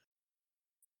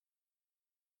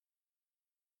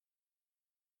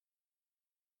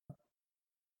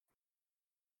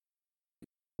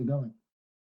Going.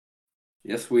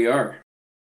 Yes, we are.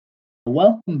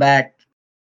 Welcome back.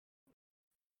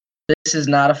 This is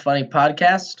not a funny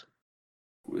podcast.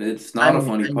 It's not a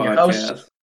funny I'm your host, podcast.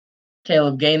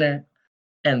 Caleb Gaynor,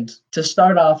 and to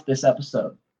start off this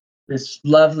episode, this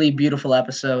lovely, beautiful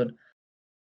episode,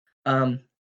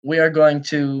 we are going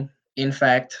to, in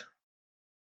fact,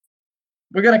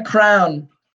 we're going to crown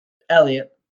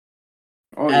Elliot.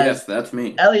 Oh, yes, that's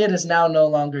me. Elliot is now no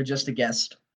longer just a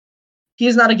guest. He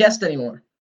is not a guest anymore.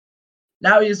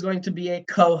 Now he is going to be a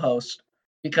co-host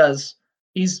because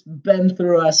he's been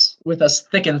with us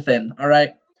thick and thin, all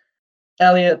right?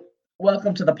 Elliot,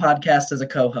 welcome to the podcast as a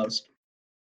co-host.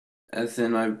 As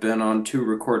in, I've been on 2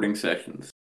 recording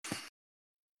sessions.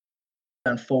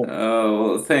 On 4.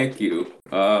 Oh, thank you.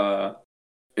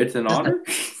 It's an honor?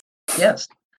 Yes.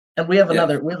 And we have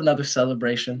another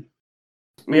celebration.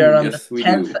 We are on the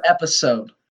 10th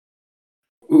episode.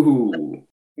 Ooh.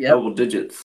 Yep. Double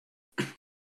digits.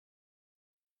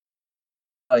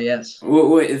 Oh, yes.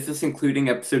 Wait, is this including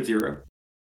episode 0?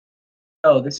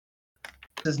 No, this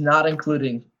is not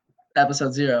including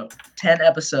episode 0. 10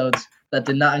 episodes that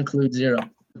did not include 0.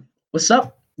 What's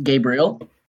up, Gabriel?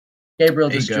 Gabriel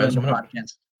just joined the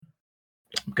podcast.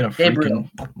 I'm gonna freaking,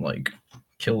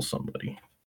 kill somebody.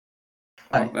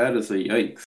 Oh, that is a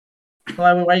yikes.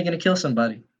 Why are you gonna kill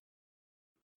somebody?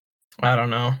 I don't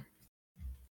know.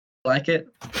 Like it?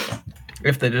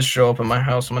 If they just show up at my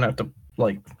house, I'm gonna have to,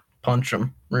 punch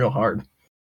them real hard.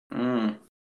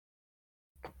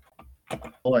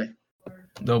 Boy.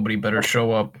 Nobody better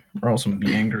show up, or else I'm gonna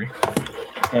be angry.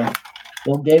 Okay.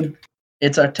 Well, Gabe,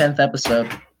 it's our 10th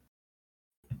episode.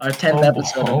 Our 10th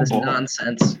episode of this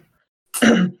nonsense.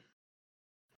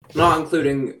 Not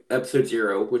including episode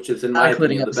 0, which is, in my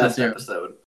opinion, the best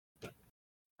episode.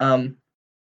 And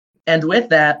with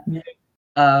that,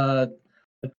 the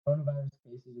coronavirus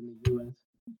cases in the U.S.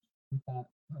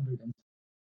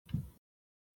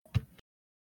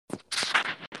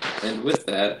 And with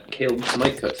that, Caleb's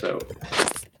mic cuts out.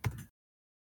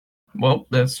 Well,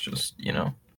 that's just,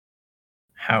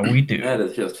 how we do. That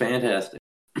is just fantastic.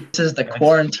 This is the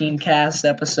Quarantine Cast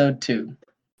episode 2.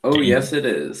 Oh, yes, it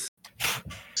is.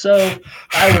 So,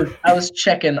 I was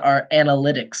checking our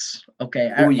analytics,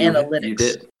 okay? Our analytics. You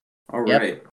did. All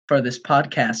right. For this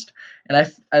podcast.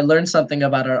 And I learned something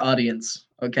about our audience,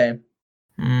 okay?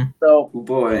 So,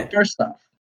 first off,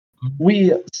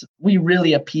 we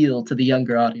really appeal to the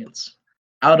younger audience.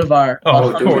 Out of our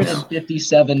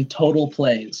 157 total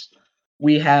plays,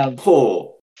 we have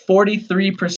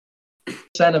 43%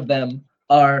 of them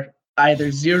are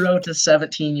either 0 to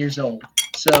 17 years old.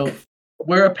 So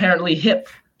we're apparently hip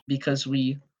because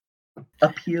we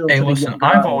appeal to the younger audience.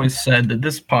 I've always said that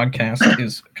this podcast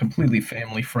is completely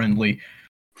family friendly.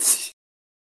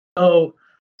 So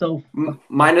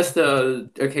minus the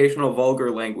occasional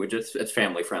vulgar language, it's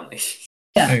family friendly.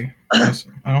 Yeah. Hey,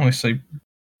 listen, I only say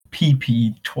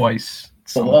PP twice.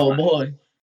 Oh boy.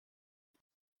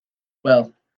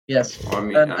 Well, yes. I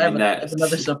have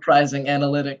another surprising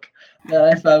analytic that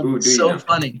I found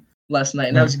funny last night,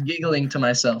 and I was giggling to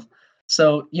myself.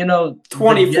 So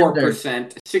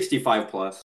 24%, 65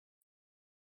 plus.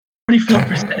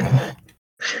 24%.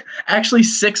 Actually,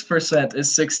 6%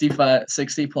 is 60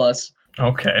 plus.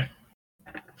 Okay.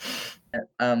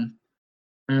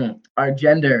 Our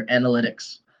gender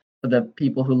analytics for the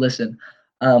people who listen.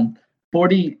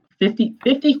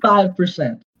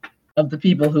 55% of the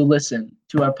people who listen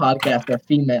to our podcast are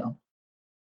female.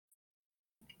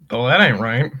 Oh, that ain't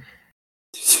right.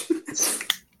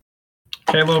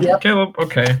 Caleb,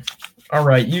 okay. All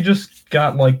right, you just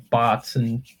got bots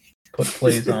and put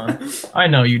plays on. I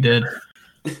know you did.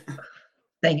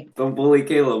 Thank you. Don't bully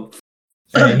Caleb.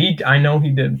 I know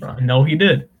he did, bro. I know he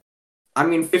did. I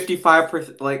mean,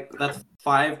 55%, that's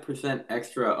 5%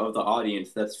 extra of the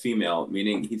audience that's female,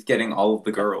 meaning he's getting all of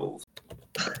the girls.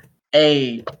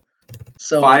 Hey.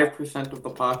 So 5% of the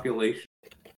population.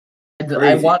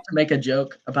 I want to make a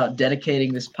joke about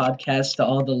dedicating this podcast to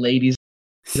all the ladies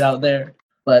out there,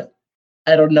 but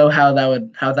I don't know how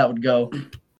that would go.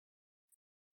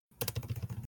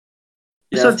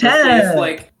 Yeah, so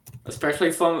 10. Especially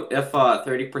if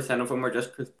 30% of them are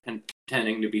just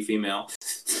pretending to be female.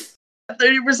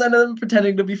 30% of them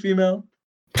pretending to be female.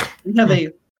 We have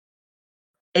a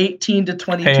 18 to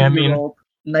 22-year-old,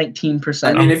 19%.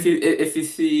 I mean, if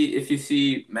you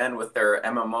see men with their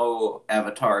MMO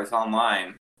avatars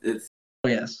online, it's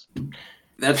yes,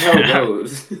 that's how it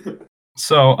goes.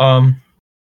 So,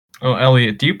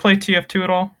 Elliot, do you play TF2 at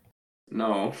all?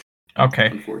 No.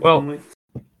 Okay. Well,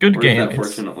 good game.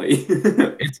 Unfortunately,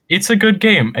 it's a good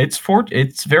game. It's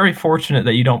very fortunate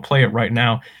that you don't play it right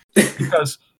now,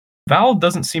 because Valve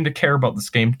doesn't seem to care about this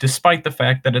game, despite the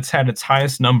fact that it's had its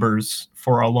highest numbers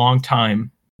for a long time,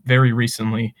 very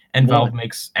recently, and Valve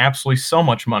makes absolutely so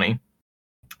much money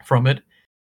from it.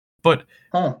 But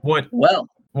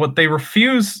what they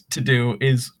refuse to do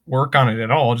is work on it at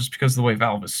all, just because of the way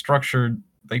Valve is structured.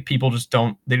 Like, people just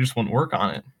won't work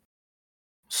on it.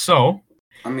 So,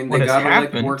 I mean, they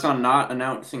gotta work on not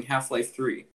announcing Half-Life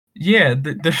 3. Yeah,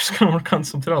 they're just gonna work on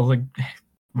something else, like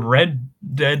Red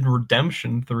Dead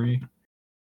Redemption 3,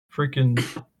 freaking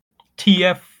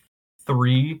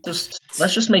TF3.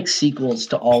 Let's just make sequels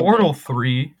to all. Portal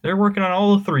 3. They're working on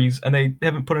all the 3s, and they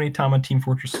haven't put any time on Team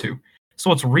Fortress 2. So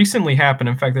what's recently happened,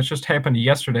 in fact, it's just happened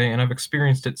yesterday, and I've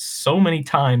experienced it so many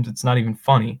times it's not even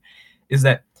funny, is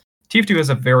that TF2 has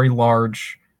a very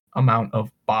large amount of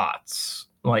bots,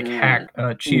 like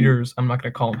cheaters. I'm not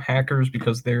gonna call them hackers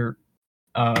because they're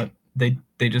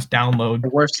they just download. They're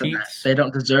worse than that. They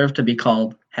don't deserve to be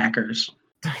called hackers.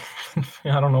 I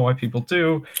don't know why people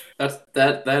do.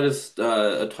 That is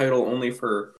a title only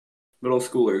for middle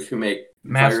schoolers who make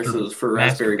viruses for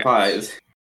Raspberry Pis.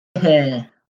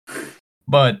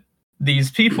 But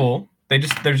these people,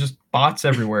 there's just bots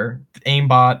everywhere,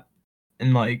 aimbot,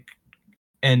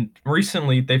 and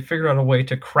recently they figured out a way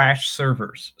to crash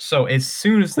servers. So as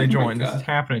soon as they join, this is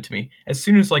happening to me. As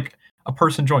soon as like a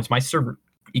person joins my server,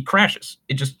 it crashes.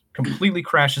 It just completely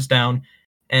crashes down.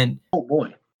 And oh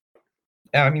boy.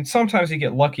 I mean, sometimes you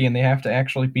get lucky and they have to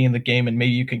actually be in the game, and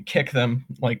maybe you can kick them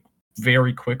like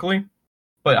very quickly.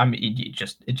 But I mean,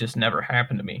 it just never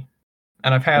happened to me.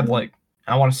 And I've had like,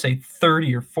 I want to say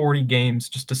 30 or 40 games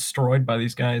just destroyed by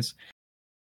these guys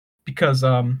because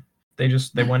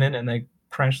they went in and they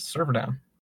crashed the server down.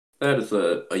 That is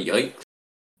a yikes.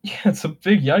 Yeah, it's a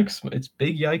big yikes. It's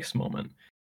big yikes moment.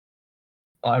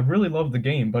 I really love the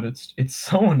game, but it's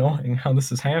so annoying how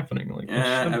this is happening. Like,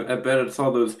 yeah, I bet it's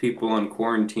all those people on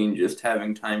quarantine just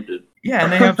having time to. Yeah,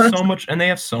 and they have so much,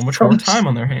 more time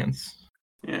on their hands.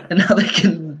 Yeah, and now they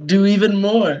can do even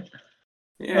more.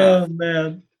 Yeah. Oh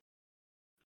man.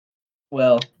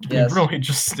 Well, yes.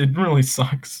 It really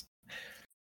sucks.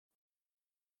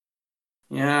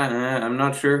 Yeah, I'm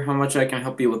not sure how much I can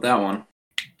help you with that one.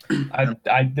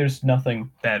 There's nothing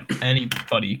that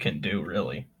anybody can do,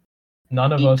 really.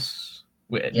 None of us,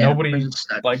 nobody,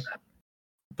 like,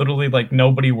 literally, like,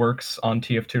 nobody works on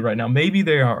TF2 right now. Maybe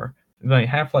they are. Like,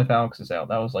 Half-Life Alyx is out.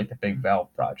 That was, like, the big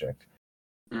Valve project.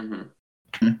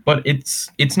 Mm-hmm. But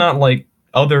it's not like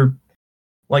other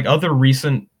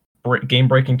recent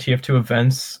game-breaking TF2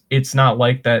 events. It's not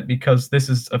like that because this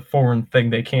is a foreign thing.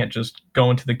 They can't just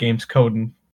go into the game's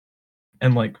code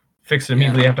and like, fix it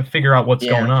immediately. They have to figure out what's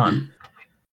going on.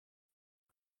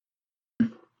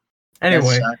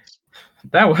 Anyway,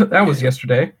 that was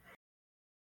yesterday.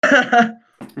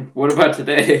 What about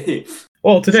today?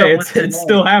 Well, today it's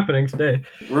still happening today.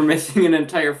 We're missing an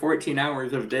entire 14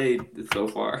 hours of day so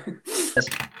far.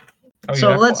 Oh, so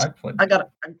yeah, I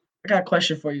got a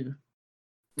question for you.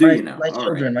 My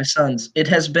children, my sons. It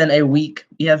has been a week.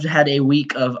 You have had a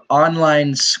week of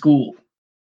online school.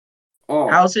 Oh.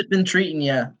 How's it been treating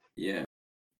you? Yeah.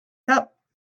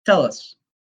 Tell us.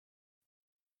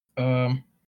 I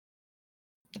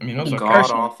mean, it was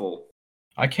god awful.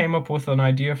 I came up with an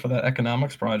idea for that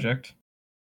economics project.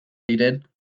 You did?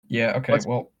 Yeah, okay.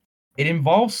 Well, it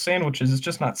involves sandwiches. It's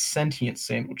just not sentient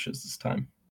sandwiches this time.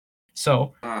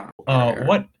 So,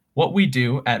 what we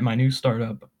do at my new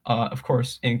startup, of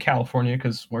course, in California,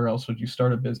 because where else would you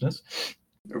start a business?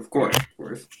 Of course.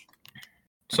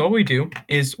 So what we do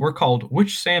is we're called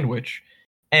Which Sandwich,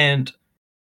 and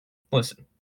listen,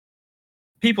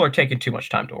 people are taking too much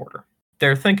time to order.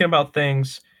 They're thinking about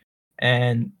things,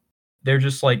 and they're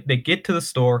just like, they get to the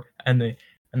store and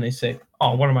they say,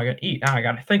 oh, what am I gonna eat? I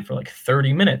gotta think for like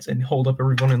 30 minutes and hold up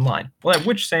everyone in line. Well, at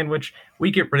Which Sandwich,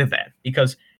 we get rid of that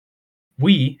because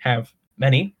we have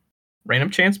many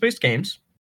random chance-based games,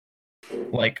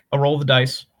 like a roll of the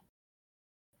dice,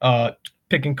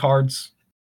 picking cards,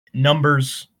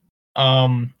 numbers,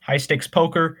 high-stakes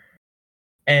poker,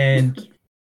 and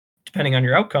depending on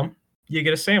your outcome, you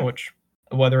get a sandwich.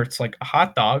 Whether it's like a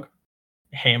hot dog,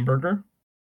 a hamburger,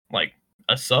 like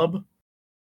a sub.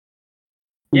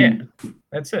 Yeah,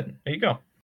 that's it. There you go.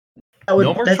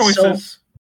 No more choices.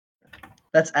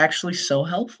 That's actually so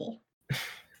helpful.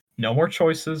 No more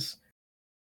choices.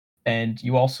 And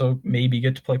you also maybe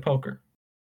get to play poker.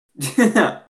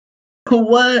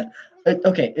 What?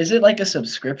 Okay, is it like a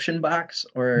subscription box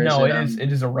or? No,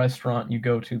 it is a restaurant. You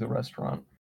go to the restaurant.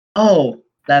 Oh,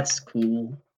 that's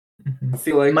cool. I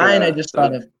feel like mine. I just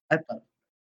thought of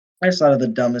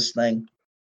the dumbest thing.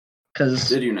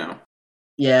 Did you know?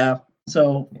 Yeah.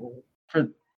 So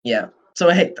So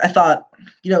I thought,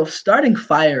 starting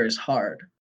fire is hard.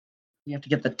 You have to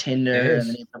get the tinder and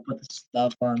then you have to put the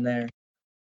stuff on there.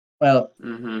 Well,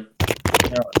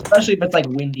 especially if it's like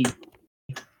windy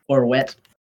or wet.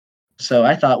 So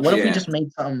I thought, what if we just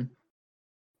made something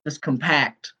just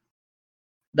compact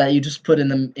that you just put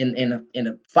in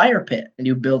a fire pit and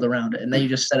you build around it, and then you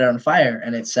just set it on fire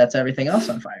and it sets everything else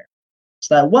on fire.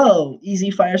 So that, whoa,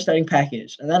 easy fire starting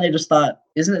package. And then I just thought,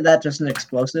 isn't that just an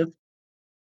explosive?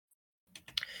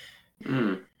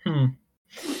 And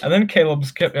then Caleb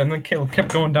kept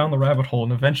going down the rabbit hole,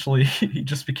 and eventually he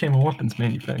just became a weapons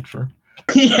manufacturer.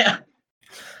 Yeah.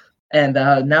 And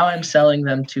now I'm selling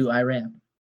them to Iran.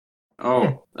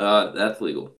 Oh, that's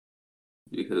legal.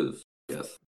 Because,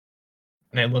 yes.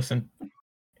 Hey, listen,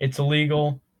 it's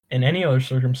illegal in any other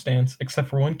circumstance except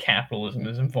for when capitalism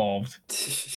is involved.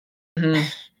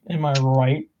 Am I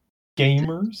right,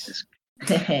 gamers?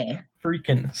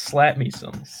 Freaking slap me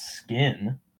some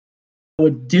skin. I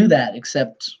would do that,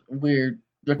 except we're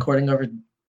recording over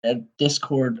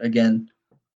Discord again.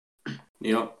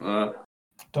 Yep.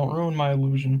 Don't ruin my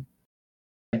illusion.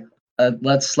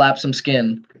 Let's slap some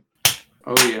skin.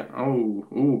 Oh, yeah.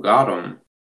 Oh, got him.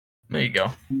 There you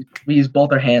go. We use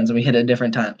both our hands and we hit it at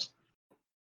different times.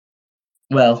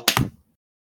 Well,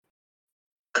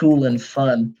 cool and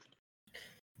fun.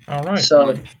 All right.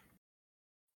 So,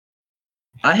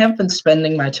 I have been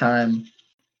spending my time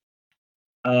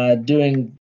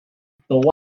doing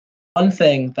the one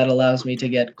thing that allows me to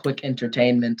get quick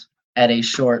entertainment in a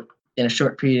short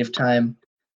period of time,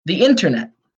 the internet.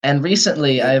 And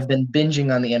recently, I have been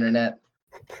binging on the internet.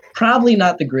 Probably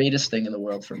not the greatest thing in the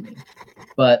world for me,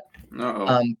 but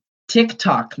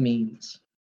TikTok memes.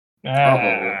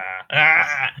 I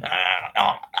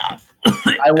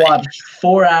watched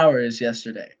 4 hours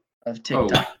yesterday of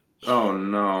TikTok. Oh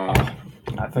no!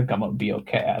 I think I'm gonna be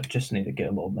okay. I just need to get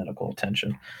a little medical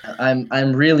attention.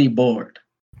 I'm really bored.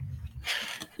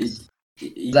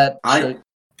 I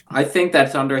think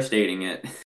that's understating it.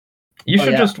 You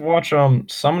should just watch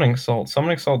Summoning Salt.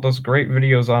 Summoning Salt does great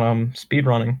videos on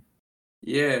speedrunning.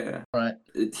 Yeah. Right.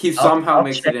 He somehow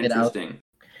makes it interesting.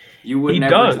 You would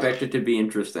never expect it to be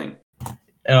interesting.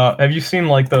 Have you seen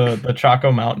like the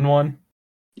Chaco Mountain one?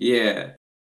 Yeah.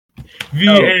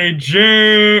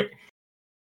 VAJ.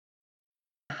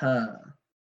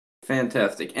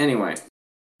 Fantastic. Anyway.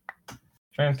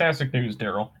 Fantastic news,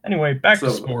 Daryl. Anyway, back to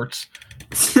sports.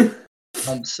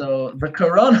 So the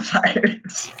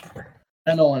coronavirus.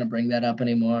 I don't want to bring that up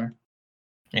anymore.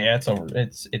 Yeah, it's over.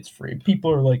 It's free.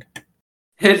 People are like,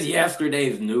 it's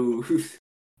yesterday's news.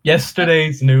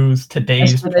 Yesterday's news.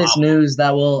 Today's news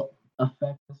that will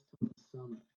affect us for the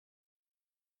summer.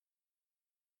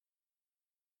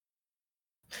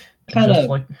 Kind of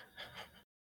like.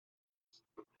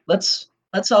 Let's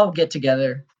all get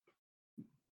together.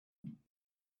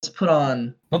 Let's put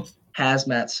on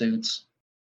hazmat suits.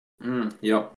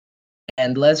 Yep.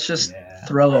 And let's just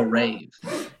throw a rave.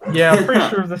 Yeah, I'm pretty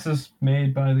sure this is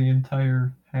made by the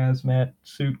entire hazmat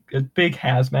suit. A big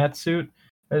hazmat suit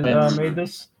made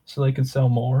this so they could sell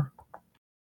more.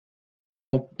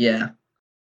 Yeah.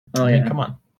 I mean, come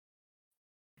on.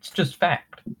 It's just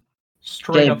fact.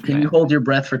 Straight Gabe, up can you hold your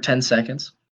breath for 10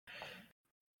 seconds?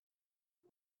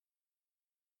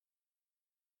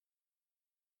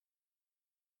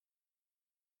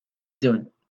 Do it.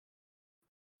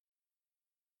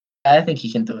 I think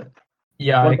he can do it.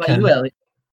 Yeah, what about you, Elliot?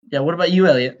 Yeah, what about you,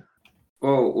 Elliot?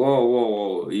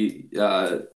 Whoa. Hey,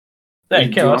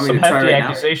 Kel, that's some hefty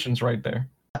accusations right there.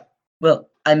 Well,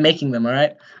 I'm making them, all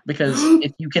right? Because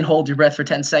if you can hold your breath for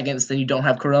 10 seconds, then you don't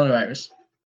have coronavirus.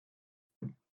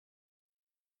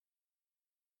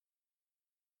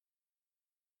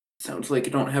 Sounds like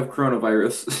you don't have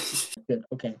coronavirus. Good,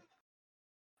 okay.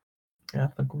 Yeah, I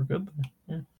think we're good there.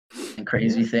 Yeah. And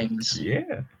crazy things.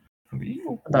 Yeah.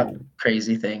 About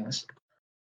crazy things.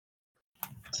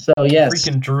 So, yes.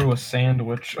 Freaking drew a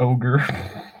sandwich ogre.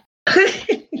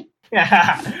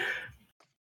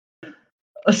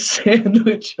 A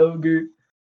sandwich ogre.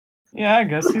 Yeah, I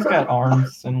guess he's got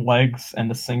arms and legs and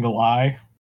a single eye.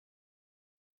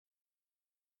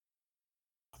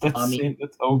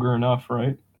 That's ogre enough,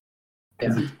 right?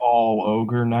 Because it's all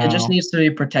ogre now. It just needs to be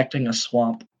protecting a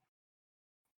swamp.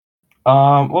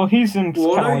 Well, he's in.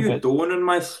 What are you doing in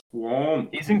my swamp?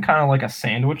 He's in kind of like a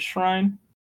sandwich shrine.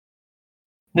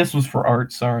 This was for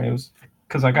art. Sorry, it was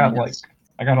because I got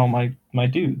I got all my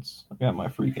dudes. I got my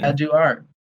freaking. I do art.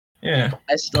 Yeah.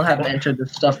 I still haven't entered the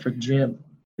stuff for Jim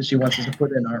because she wants us to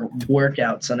put in our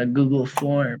workouts on a Google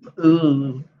form.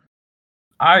 Ooh.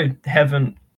 I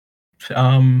haven't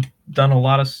done a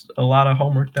lot of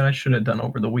homework that I should have done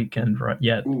over the weekend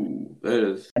yet. Ooh, that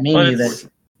is.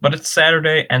 But it's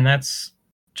Saturday, and it's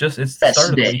the start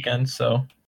of the weekend, so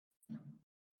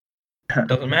it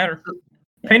doesn't matter.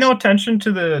 Pay no attention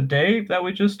to the day that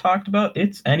we just talked about.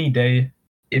 It's any day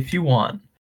if you want.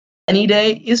 Any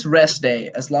day is rest day,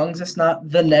 as long as it's not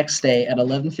the next day at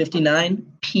 11:59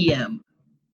 p.m.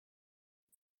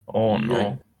 Oh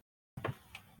no.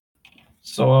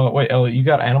 So wait, Elliot, you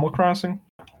got Animal Crossing?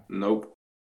 Nope.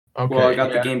 Okay. Well, I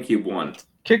got the GameCube one.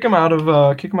 Kick him out of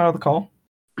the call.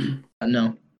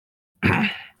 No.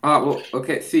 Well,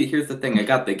 okay. See, here's the thing. I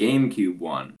got the GameCube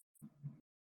one.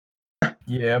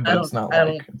 Yeah, but it's not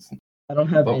like. I don't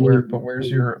have. But where's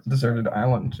your deserted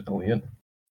island, Elliot?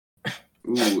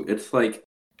 Ooh, it's like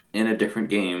in a different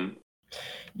game.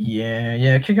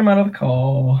 Yeah. Kick him out of the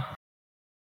call.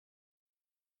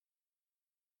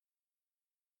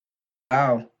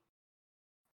 Wow.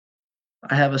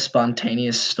 I have a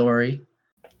spontaneous story.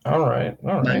 All right.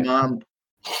 My mom.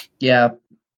 Yeah.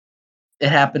 It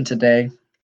happened today.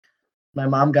 My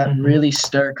mom got really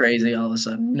stir crazy all of a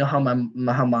sudden. You know how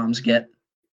how moms get,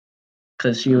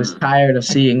 because she was tired of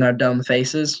seeing our dumb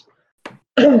faces.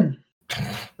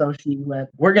 So she went,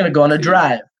 "We're gonna go on a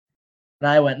drive," and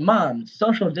I went, "Mom,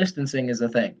 social distancing is a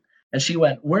thing." And she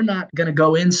went, "We're not gonna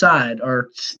go inside or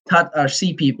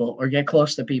see people or get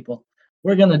close to people.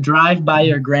 We're gonna drive by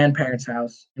your grandparents'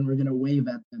 house and we're gonna wave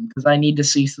at them because I need to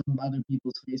see some other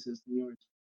people's faces than yours."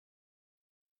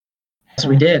 So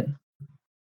we did.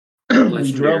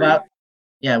 We drove out.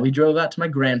 Yeah, we drove out to my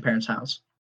grandparents' house.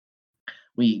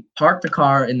 We parked the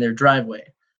car in their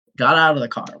driveway, got out of the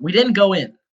car. We didn't go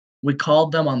in. We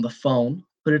called them on the phone,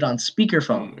 put it on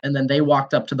speakerphone, and then they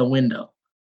walked up to the window.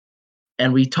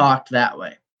 And we talked that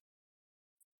way.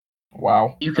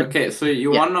 Wow. Okay, so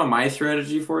you want to know my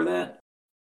strategy for that?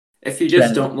 If you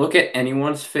just don't look at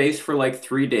anyone's face for like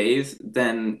 3 days,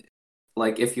 then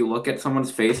like if you look at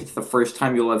someone's face, it's the first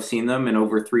time you'll have seen them in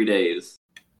over 3 days.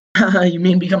 You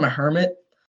mean become a hermit?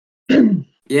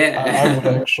 Yeah. I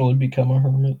would actually become a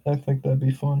hermit. I think that'd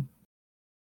be fun.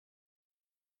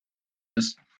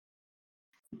 Just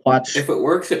watch. If it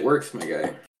works, it works, my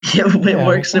guy. It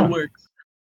works.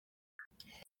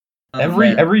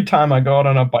 Every time I go out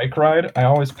on a bike ride, I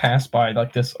always pass by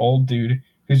like this old dude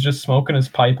who's just smoking his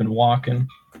pipe and walking.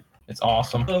 It's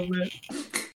awesome. Oh, man.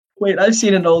 Wait, I've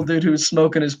seen an old dude who's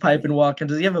smoking his pipe and walking.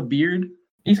 Does he have a beard?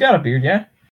 He's got a beard, yeah.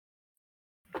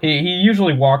 He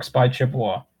usually walks by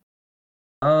Chippewa.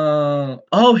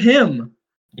 Oh, him.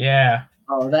 Yeah.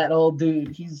 Oh, that old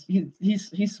dude.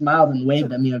 He smiled and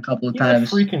waved at me a couple of times.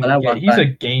 He's a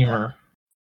gamer.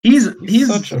 He's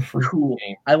such a cool.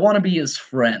 Gamer. I want to be his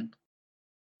friend.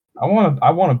 I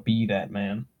want to be that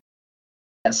man.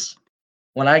 Yes.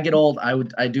 When I get old,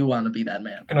 I do want to be that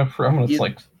man. I'm gonna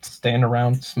like stand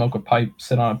around, smoke a pipe,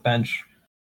 sit on a bench,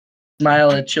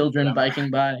 smile at children biking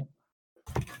by.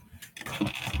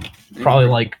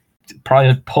 Probably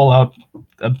pull out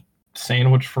a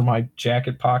sandwich from my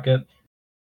jacket pocket.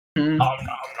 Not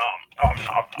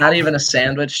even a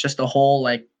sandwich, just a whole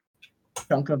like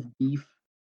chunk of beef.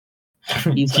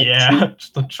 He's like,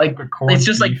 just a chunk of corned it's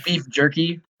just beef. like beef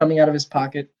jerky coming out of his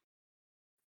pocket.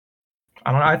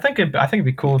 I don't know. I think it'd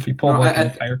be cool if he pulled an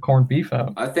entire corned beef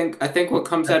out. I think what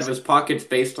comes out of his pocket's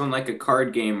based on like a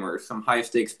card game or some high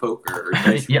stakes poker.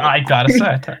 Or yeah, I gotta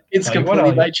say, it's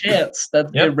completely by chance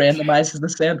that it randomizes the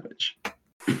sandwich.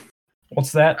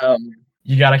 What's that?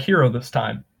 You got a hero this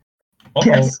time. Uh-oh.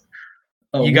 Yes.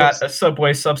 You got a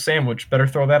Subway sub sandwich. Better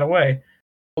throw that away.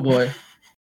 Oh boy.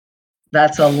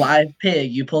 That's a live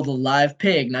pig. You pulled a live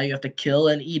pig. Now you have to kill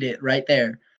and eat it right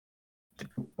there.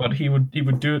 But he would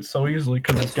do it so easily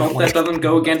because it's hope that doesn't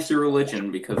go against your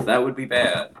religion, because that would be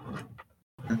bad.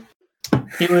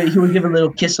 He would give a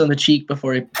little kiss on the cheek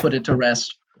before he put it to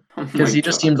rest, because he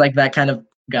just seems like that kind of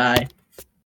guy.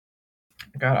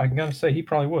 God, I gotta say he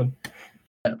probably would.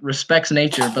 Respects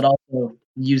nature, but also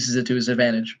uses it to his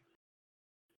advantage.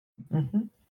 Mm-hmm.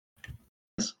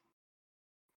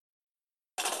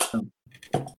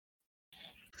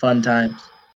 Fun times.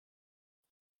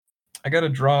 I gotta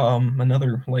draw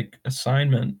another like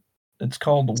assignment. It's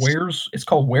called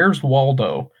Where's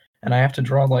Waldo, and I have to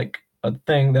draw like a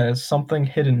thing that is something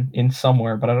hidden in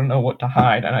somewhere, but I don't know what to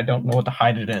hide, and I don't know what to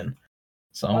hide it in.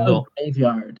 So a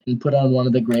graveyard and put on one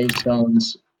of the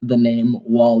gravestones the name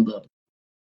Waldo.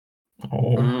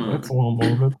 Oh, that's a little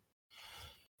morbid.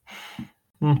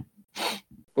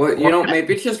 Well,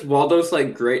 maybe it's just Waldo's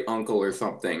like great uncle or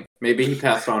something. Maybe he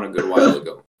passed on a good while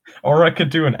ago. Or I could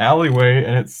do an alleyway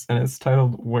and it's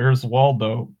titled "Where's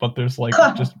Waldo," but there's like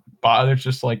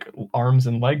just like arms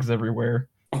and legs everywhere.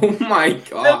 Oh my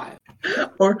god!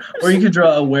 Or you could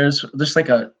draw there's like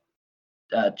a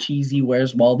cheesy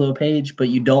Where's Waldo page, but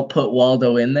you don't put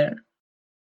Waldo in there.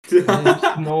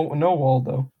 no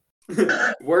Waldo.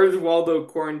 Where's Waldo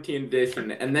Quarantine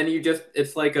Edition? And then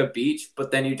it's like a beach,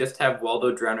 but then you just have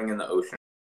Waldo drowning in the ocean.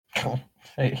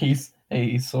 Hey, he's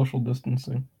social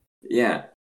distancing. Yeah.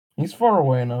 He's far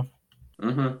away enough.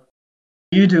 Mm-hmm.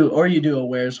 You do a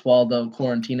Where's Waldo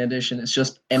Quarantine Edition. It's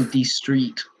just empty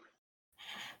street.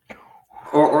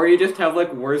 Or you just have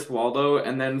like Where's Waldo,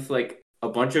 and then it's like a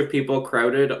bunch of people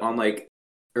crowded on like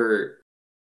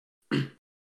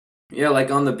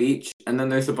like on the beach, and then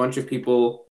there's a bunch of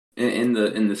people in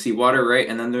the seawater, right?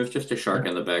 And then there's just a shark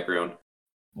in the background.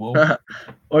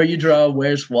 Or you draw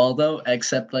Where's Waldo,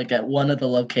 except like at one of the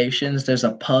locations there's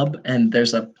a pub and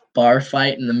there's a bar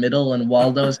fight in the middle, and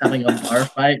Waldo's having a bar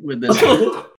fight with this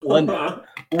one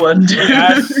dude.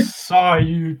 I saw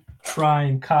you try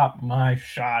and cop my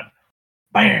shot.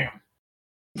 Bam!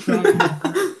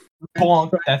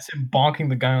 Bonk. That's him bonking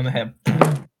the guy on the head.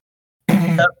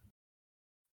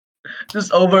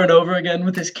 Just over and over again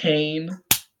with his cane.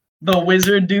 The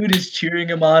wizard dude is cheering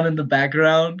him on in the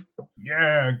background.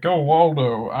 Yeah, go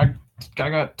Waldo. I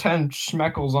got 10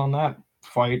 schmeckles on that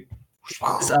fight.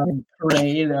 Some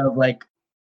parade of like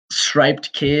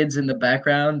striped kids in the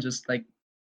background, just like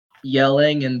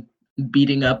yelling and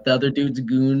beating up the other dude's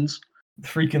goons. The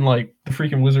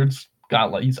freaking wizard's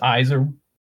got like his eyes are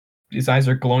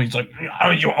glowing. He's like,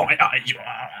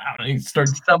 he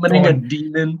starts summoning a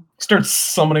demon. Starts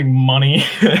summoning money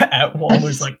at Waldo.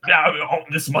 He's like,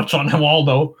 this much on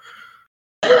Waldo.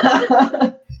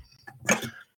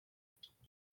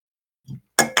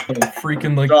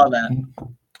 Freaking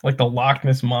like the Loch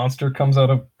Ness monster comes out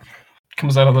of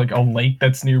like a lake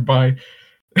that's nearby.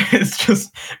 It's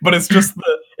just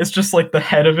like the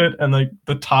head of it and like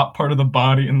the top part of the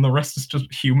body, and the rest is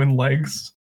just human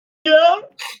legs. Yeah.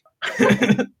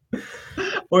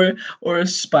 or a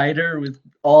spider with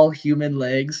all human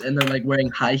legs, and they're like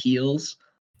wearing high heels.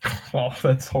 Oh,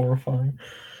 that's horrifying.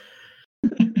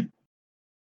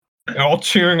 All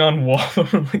cheering on Waldo.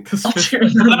 Like this. But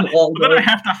then I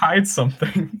have to hide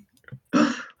something.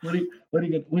 What are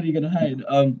you gonna hide?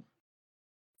 I'm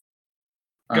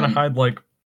gonna hide like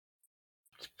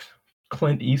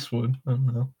Clint Eastwood. I don't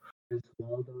know.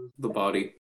 The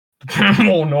body.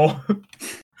 Oh no.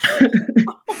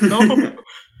 No.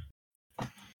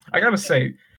 I gotta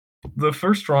say, the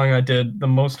first drawing I did, the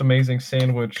most amazing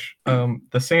sandwich,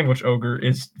 the sandwich ogre,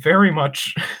 is very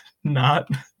much not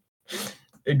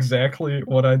exactly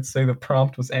what I'd say the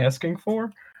prompt was asking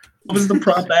for. What was the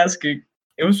prompt asking?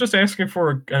 It was just asking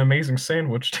for an amazing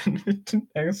sandwich. It didn't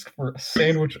ask for a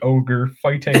sandwich ogre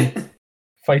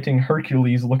fighting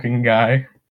Hercules-looking guy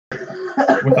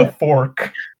with a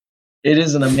fork. It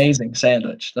is an amazing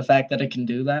sandwich. The fact that it can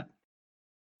do that.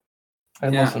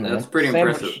 And yeah, that's pretty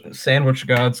impressive. Sandwich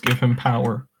gods give him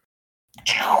power.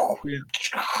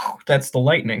 That's the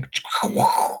lightning.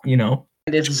 You know.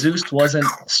 And if Zeus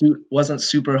wasn't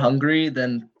super hungry,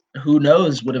 then who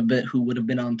knows who would have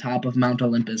been on top of Mount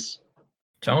Olympus.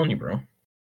 Telling you, bro.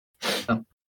 Oh.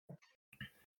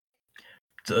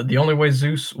 So the only way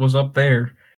Zeus was up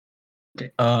there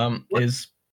is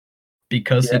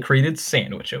because he created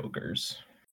sandwich ogres.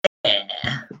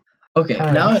 Yeah. Okay,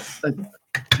 now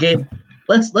Gabe,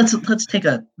 let's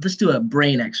do a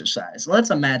brain exercise.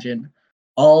 Let's imagine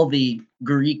all the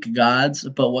Greek gods,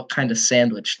 but what kind of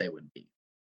sandwich they would be.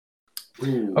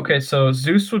 Ooh. Okay, so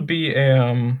Zeus would be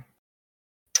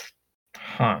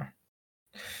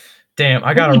Damn,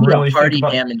 I gotta really think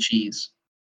about... Hearty ham and cheese.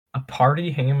 A party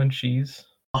ham and cheese?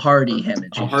 A hearty ham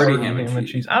and cheese. A hearty ham and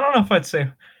cheese. I don't know if I'd say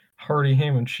hearty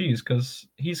ham and cheese, because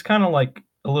he's kind of like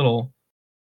a little...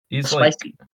 He's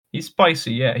spicy. He's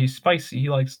spicy, yeah. He's spicy. He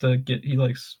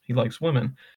likes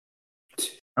women.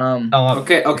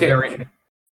 Okay.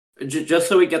 Just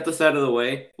so we get this out of the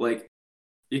way, like,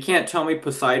 you can't tell me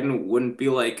Poseidon wouldn't be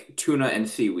like tuna and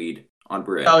seaweed on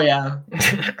bread. Oh yeah.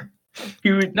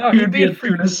 He would be a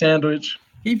tuna sandwich.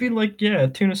 He'd be like, a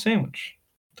tuna sandwich.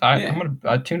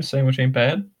 A tuna sandwich ain't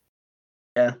bad.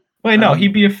 Yeah. Wait, no,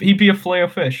 he'd be a fillet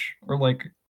of fish, or like.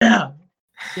 Yeah,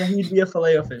 he'd be a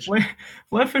fillet of fish. Fillet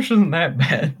of fish isn't that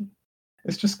bad.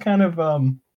 It's just kind of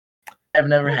I've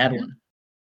never had one.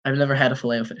 I've never had a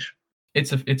fillet of fish.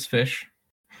 It's fish.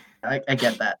 I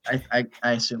get that.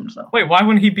 I assume so. Wait, why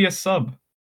wouldn't he be a sub?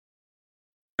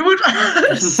 Oh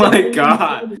my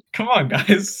god! Come on,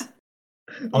 guys.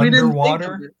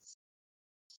 Underwater.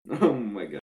 Oh my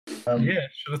god!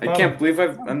 I can't believe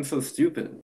I'm so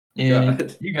stupid. Yeah,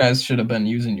 you guys should have been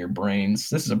using your brains.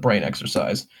 This is a brain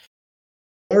exercise.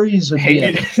 Hades would be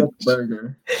a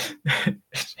burger.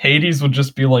 Hades would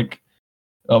just be like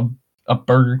a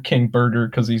Burger King burger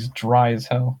because he's dry as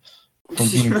hell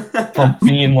from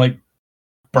being like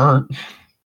burnt.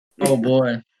 Oh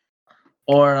boy.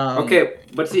 Or okay,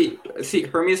 but see,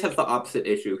 Hermes has the opposite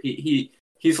issue.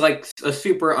 He's like a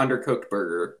super undercooked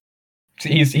burger.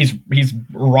 He's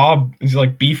raw. He's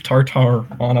like beef tartare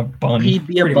on a bun. He'd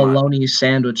be a bologna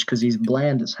sandwich because he's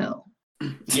bland as hell.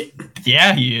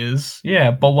 Yeah, he is.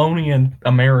 Yeah, bologna and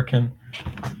American.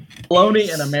 Bologna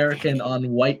and American on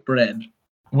white bread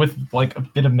with like a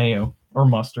bit of mayo or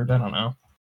mustard. I don't know.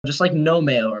 Just like no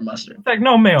mayo or mustard. Like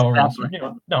no mayo or mustard.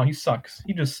 No, he sucks.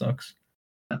 He just sucks.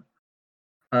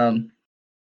 I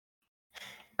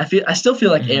still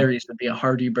feel like Aries would be a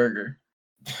hearty burger.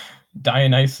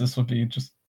 Dionysus would be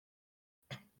just.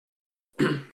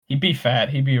 He'd be fat.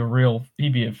 He'd be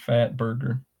a fat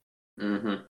burger.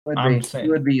 Mm-hmm. He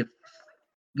would be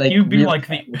like. He would be like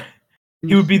the.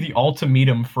 He would be the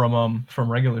ultimatum from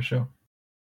regular show.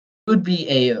 It would be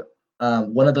a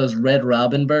one of those Red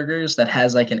Robin burgers that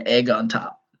has like an egg on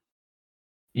top.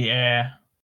 Yeah.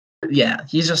 Yeah,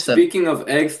 he's just. Speaking of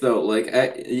eggs, though, like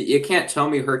you can't tell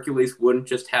me Hercules wouldn't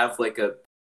just have like a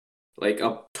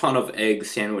ton of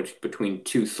eggs sandwiched between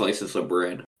two slices of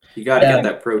bread. You gotta get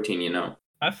that protein, you know.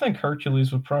 I think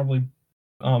Hercules would probably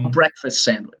a breakfast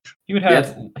sandwich. He would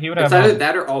have. It's either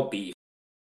that or all beef.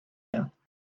 Yeah.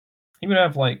 He would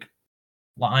have like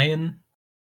lion.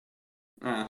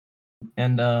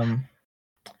 And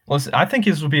listen, I think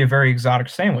his would be a very exotic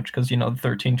sandwich because the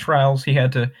 13 trials. He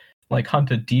had to like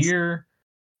hunt a deer.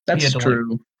 That's he had to,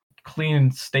 true. Like, clean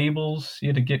stables. You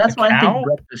had to get. That's why cow. I think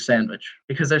breakfast sandwich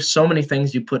because there's so many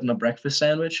things you put in a breakfast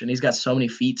sandwich, and he's got so many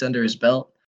feats under his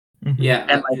belt. Mm-hmm. Yeah,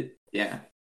 and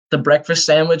the breakfast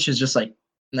sandwich is just like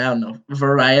I don't know,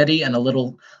 variety and a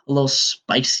little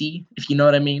spicy, if you know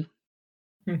what I mean.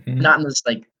 Mm-hmm. Not in this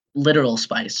like literal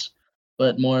spice,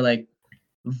 but more like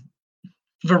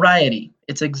variety.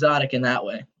 It's exotic in that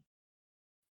way,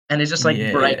 and it's just like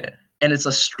bright, and it's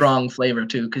a strong flavor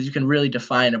too, because you can really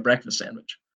define a breakfast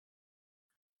sandwich.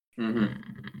 Mm-hmm.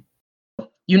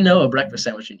 You know a breakfast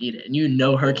sandwich, you eat it, and you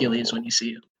know Hercules when you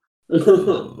see it.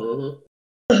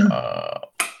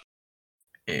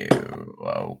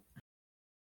 Ew.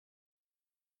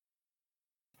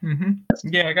 Mm-hmm.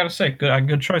 Yeah, I gotta say,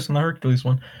 good choice on the Hercules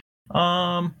one.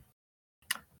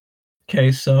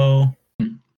 Okay, so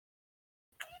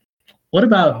what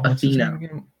about Athena?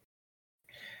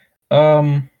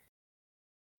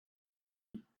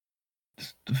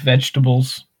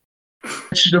 Vegetables.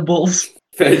 Vegetables.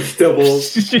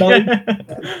 Vegetables. No,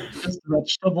 just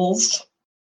vegetables.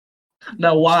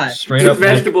 No, why? Straight up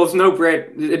vegetables, no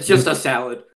bread. It's just a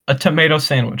salad. A tomato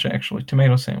sandwich, actually.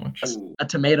 Tomato sandwich. A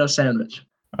tomato sandwich.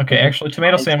 Okay, actually,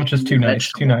 tomato sandwich is too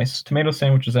nice. Too nice. Tomato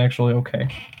sandwich is actually okay.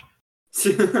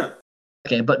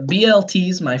 Okay, but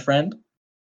BLTs, my friend.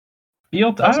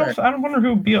 BLT. I don't wonder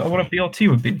what a BLT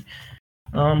would be.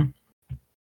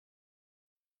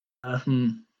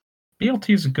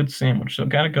 BLT is a good sandwich, so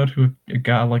gotta go to a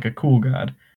god like a cool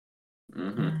god.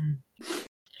 Mm-hmm.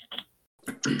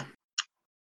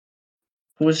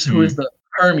 Who is the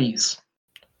Hermes?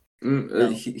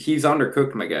 He's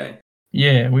undercooked, my guy.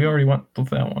 Yeah, we already went with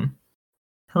that one.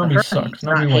 Hermes sucks.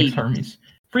 Nobody likes Hermes.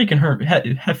 Freaking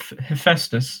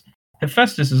Hephaestus.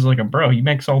 Hephaestus is like a bro. He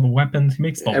makes all the weapons. He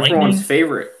makes the everyone's lightning.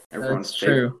 favorite. That's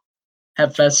true.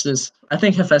 Hephaestus. I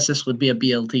think Hephaestus would be a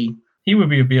BLT. He would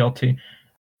be a BLT.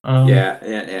 Yeah.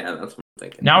 That's what I'm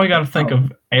thinking. Now we got to think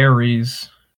of Aries.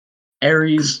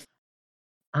 Aries.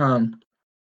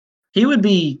 He would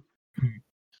be.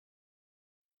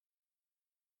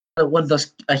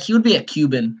 He would be a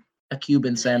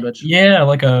Cuban sandwich. Yeah,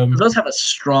 like a. Those have a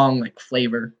strong like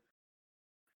flavor.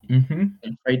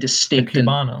 Mm-hmm. Very distinct and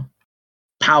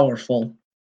powerful.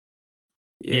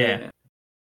 Yeah.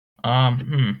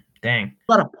 Dang.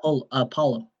 What about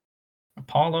Apollo?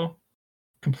 Apollo?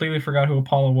 Completely forgot who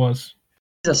Apollo was.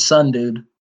 He's a sun dude.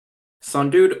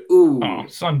 Sun dude? Ooh. Oh,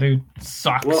 sun dude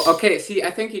sucks. Well, okay, see, I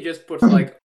think he just puts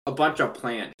like a bunch of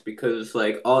plants because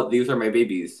like, oh, these are my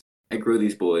babies. I grew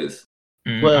these boys.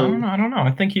 Well, I don't know.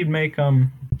 I think he'd make I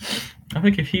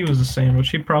think if he was a sandwich,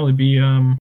 he'd probably be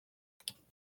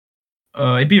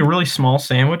it'd be a really small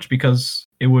sandwich because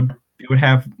it would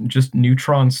have just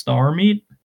neutron star meat.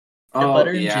 Oh,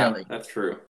 butter and jelly. That's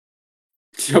true.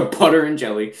 Butter and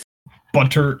jelly.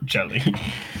 Butter jelly.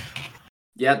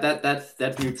 Yeah, that's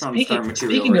neutron star material.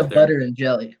 Speaking of butter and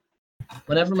jelly,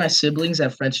 whenever my siblings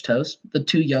have French toast, the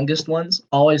two youngest ones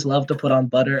always love to put on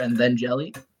butter and then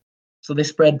jelly. So they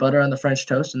spread butter on the French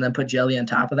toast and then put jelly on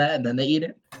top of that, and then they eat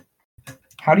it.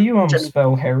 How do you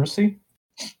spell heresy?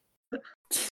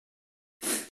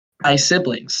 My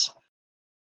siblings.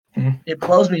 It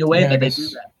blows me away that they do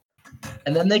that.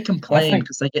 And then they complain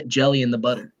because they get jelly in the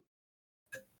butter.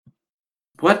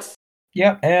 What?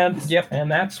 Yep,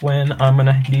 and that's when I'm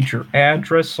gonna need your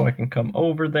address so I can come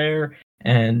over there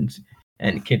and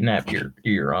kidnap your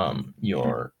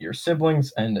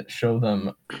siblings and show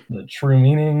them the true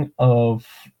meaning of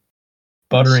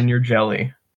butter in your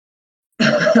jelly.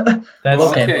 That's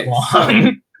okay.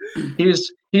 So,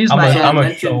 here's I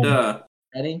mentioned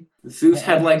Eddie? Zeus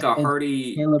had like a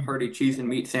hearty cheese and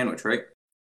meat sandwich, right?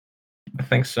 I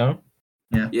think so.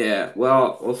 Yeah. Yeah.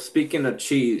 Well. Speaking of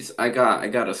cheese, I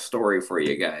got a story for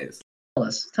you guys.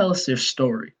 Tell us your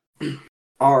story.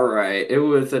 All right. It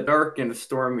was a dark and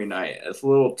stormy night as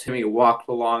little Timmy walked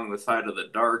along the side of the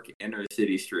dark inner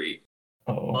city street.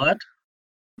 Oh. What?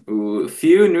 Ooh,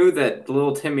 few knew that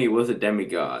little Timmy was a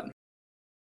demigod.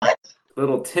 What?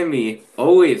 Little Timmy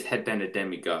always had been a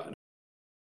demigod.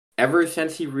 Ever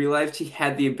since he realized he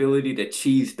had the ability to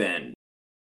cheese bend.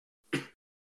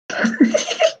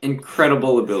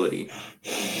 Incredible ability.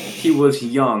 He was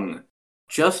young,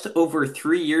 just over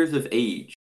 3 years of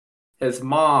age. His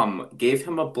mom gave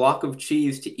him a block of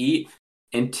cheese to eat,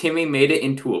 and Timmy made it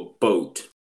into a boat.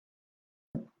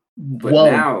 But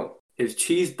now, his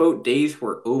cheese boat days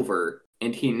were over,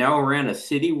 and he now ran a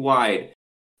city-wide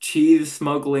cheese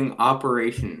smuggling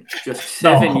operation, just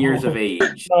 7 years of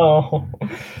age. No.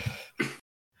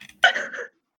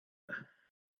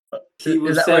 He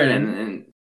was 7, and...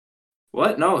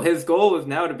 What? No, his goal was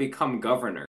now to become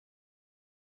governor.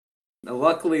 Now,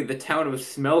 luckily, the town of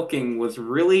Smelking was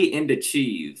really into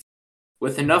cheese.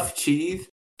 With enough cheese,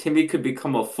 Timmy could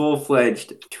become a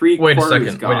full-fledged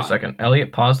three-quarters god. Wait a second.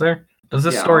 Elliot, pause there. Does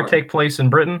this story take place in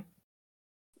Britain?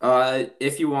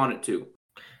 If you want it to.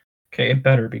 Okay, it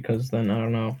better, because then I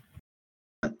don't know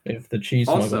if the cheese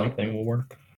smuggling thing will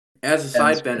work. As a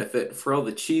side benefit for all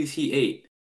the cheese he ate,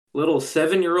 little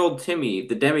 7-year-old Timmy,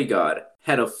 the demigod,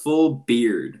 had a full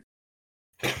beard.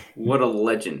 What a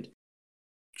legend.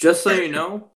 Just so you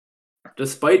know,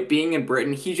 despite being in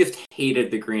Britain, he just hated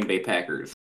the Green Bay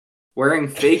Packers. Wearing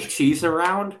fake cheese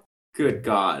around? Good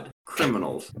God.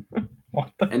 Criminals.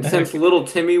 And since little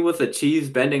Timmy was a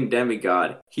cheese-bending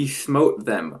demigod, he smote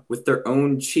them with their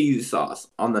own cheese sauce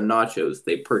on the nachos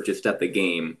they purchased at the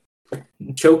game,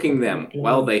 choking them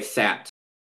while they sat.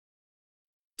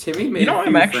 Timmy made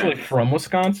I'm actually from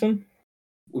Wisconsin.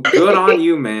 Well, good on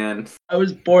you, man. I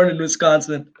was born in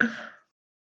Wisconsin.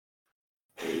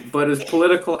 But his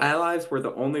political allies were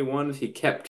the only ones he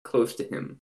kept close to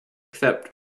him. Except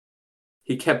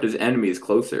he kept his enemies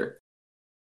closer,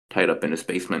 tied up in his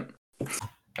basement.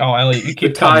 Oh, Elliot, you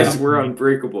keep the ties were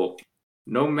unbreakable.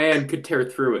 No man could tear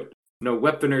through it. No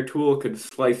weapon or tool could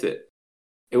slice it.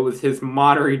 It was his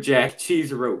Monterey Jack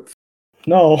cheese ropes.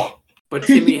 No. But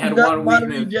Timmy had one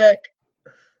weakness.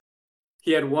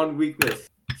 He had one weakness,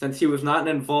 since he was not an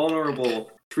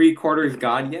invulnerable three-quarters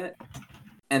god yet,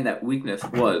 and that weakness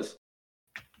was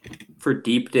for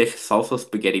deep dish salsa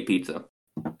spaghetti pizza.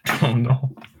 Oh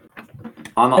no.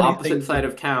 On the opposite side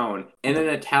of town, in an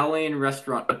Italian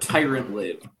restaurant, a tyrant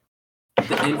lived.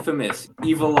 The infamous,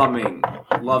 evil-loving,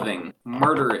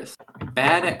 murderous,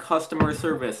 bad at customer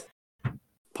service,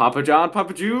 Papa John,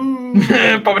 Papa June!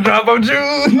 Papa John, Papa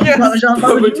June! Yes!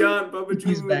 Papa John, Papa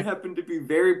June happened to be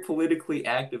very politically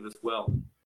active as well,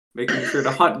 making sure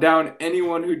to hunt down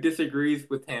anyone who disagrees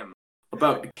with him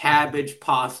about cabbage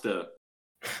pasta.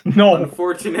 No.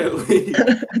 Unfortunately,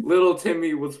 little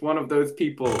Timmy was one of those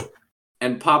people,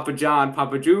 and Papa John,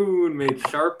 Papa June made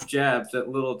sharp jabs at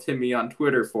little Timmy on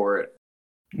Twitter for it.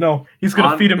 No, he's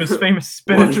gonna feed him his famous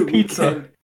spinach pizza.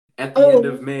 At the end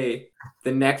of May,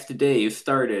 the next day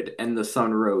started and the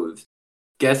sun rose.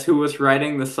 Guess who was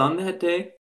riding the sun that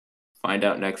day? Find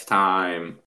out next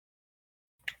time.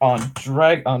 On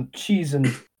Cheese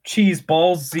and Cheese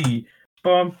Ball Z.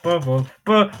 I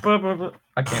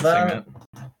can't sing that.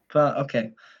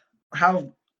 Okay.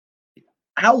 How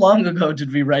long ago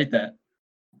did we write that?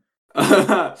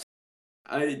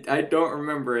 I don't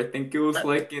remember. I think it was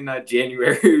like in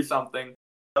January or something.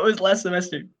 That was last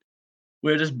semester.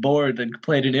 We were just bored and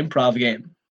played an improv game.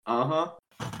 Uh-huh.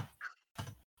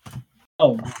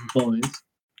 Oh, boys.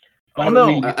 Oh,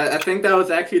 no. I think that was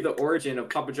actually the origin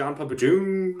of Papa John, Papa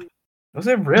June. Was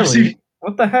it really?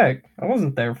 What the heck? I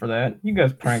wasn't there for that. You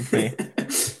guys pranked me.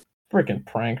 Freaking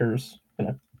prankers.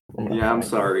 Yeah, I'm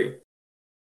sorry.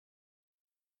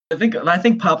 I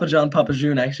think Papa John, Papa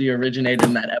June actually originated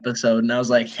in that episode, and I was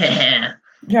like, yeah,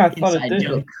 I thought it did.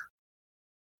 Joke.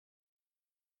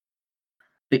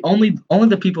 Only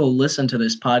the people who listen to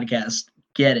this podcast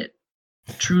get it.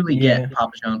 Truly get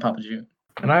Papa John, Papa June.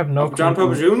 And I have no Papa John,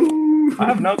 Papa June. I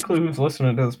have no clue who's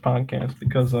listening to this podcast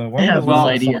because I have no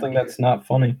idea. Something that's not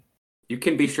funny. You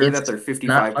can be sure that they're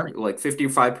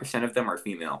 55% of them are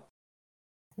female.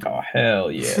 Oh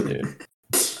hell yeah, dude.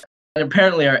 And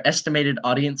apparently our estimated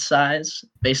audience size,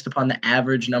 based upon the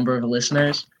average number of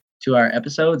listeners to our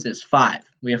episodes, is 5.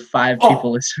 We have 5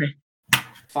 people listening.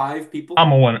 5 people?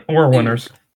 I'm a winner. We're winners.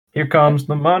 Here comes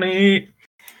the money.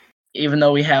 Even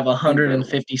though we have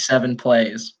 157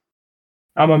 plays.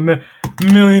 I'm a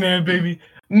millionaire, baby.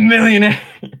 Millionaire.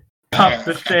 Pop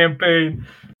the champagne.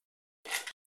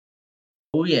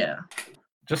 Oh, yeah.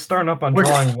 Just starting up on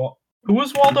drawing. Who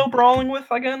was Waldo brawling with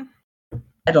again?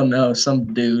 I don't know.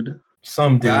 Some dude.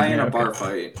 Guy in a bar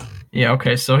fight. Yeah,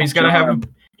 okay. So he's got to have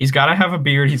a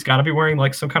beard. He's got to be wearing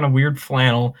like some kind of weird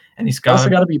flannel. And he's also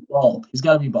got to be bald. He's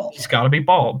got to be bald. He's got to be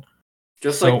bald.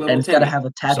 Just like and he's got to have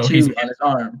a tattoo on his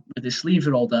arm with his sleeves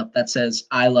rolled up that says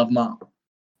 "I love mom."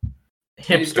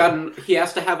 He has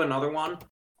to have another one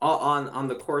on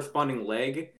the corresponding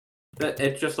leg. That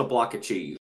it's just a block of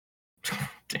cheese.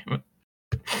 Damn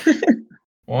it!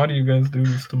 Why do you guys do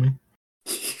this to me?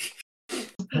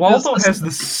 Waldo has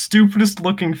the stupidest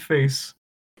looking face.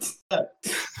 Don't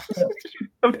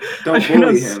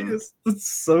bully him. It's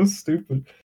so stupid.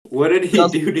 What did he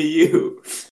do to you?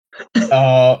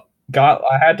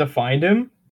 I had to find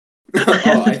him.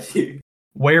 Oh, I see.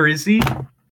 Where is he?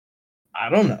 I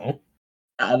don't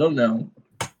know.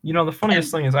 You know, the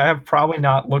funniest thing is I have probably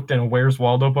not looked in a Where's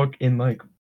Waldo book in like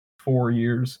 4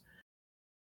 years.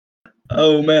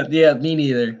 Oh man, yeah, me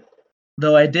neither.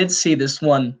 Though I did see this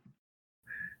one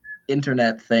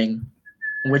internet thing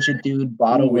in which a dude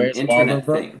bought a Where's Waldo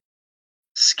book,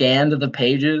 scanned the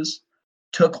pages,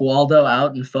 took Waldo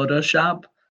out in Photoshop,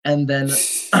 and then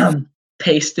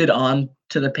pasted on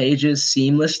to the pages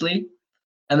seamlessly,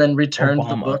 and then returned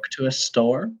the book to a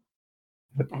store.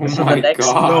 Oh so my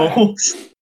god!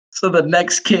 So the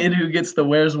next kid who gets the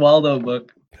Where's Waldo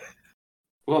book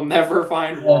will never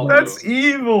find Waldo. That's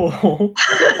evil.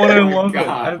 But I love it.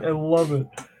 I love it.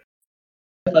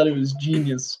 I thought it was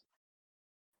genius.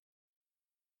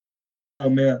 Oh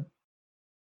man.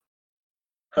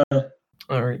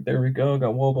 All right, there we go.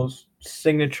 Got Waldo's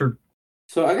signature.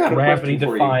 So I got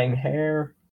gravity-defying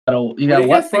hair. What do you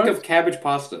guys think of cabbage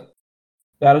pasta?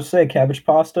 Gotta say, cabbage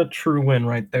pasta, true win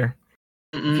right there.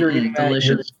 If you're eating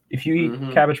delicious. If you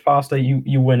eat cabbage pasta,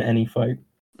 you win any fight.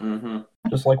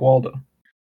 Just like Waldo.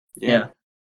 Yeah.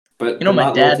 But you know,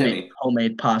 my dad made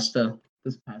homemade pasta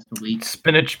this past week.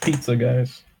 Spinach pizza,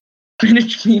 guys.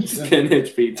 Spinach pizza.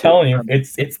 Spinach pizza. I'm telling you,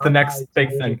 it's the next big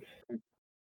thing.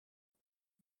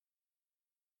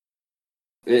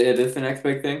 It is the next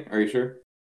big thing? Are you sure?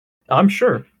 I'm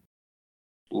sure.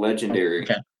 Legendary.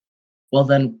 Okay. Well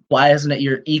then, why isn't it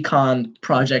your econ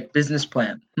project business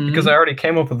plan? Because I already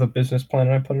came up with a business plan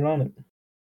and I put it on it.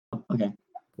 Okay.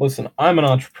 Listen, I'm an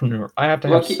entrepreneur. I have to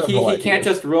have several ideas. He can't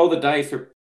just roll the dice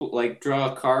or like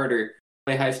draw a card or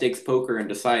play high stakes poker and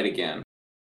decide again.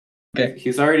 Okay.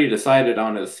 He's already decided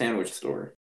on his sandwich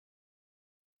store.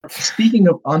 Speaking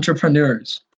of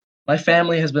entrepreneurs, my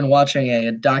family has been watching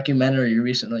a documentary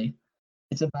recently.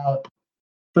 It's about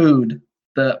food.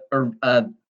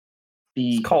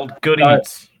 It's called Good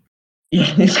Eats.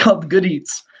 Yeah, it's called Good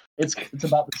Eats. It's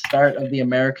about the start of the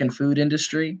American food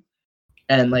industry,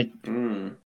 and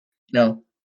you know,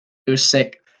 it was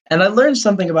sick. And I learned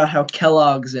something about how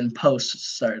Kellogg's and Post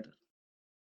started.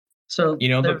 So you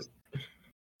know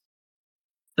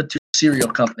the two cereal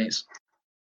companies.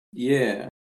 Yeah.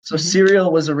 So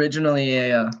cereal was originally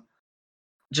a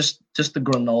just the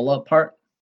granola part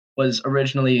was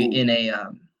originally in a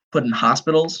put in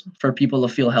hospitals for people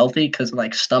to feel healthy because of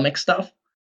like stomach stuff,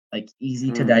 like easy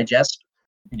to digest.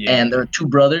 Yeah. And there are two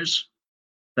brothers,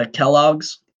 the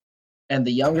Kellogg's, and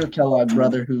the younger Kellogg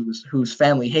brother whose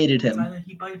family hated him. It's either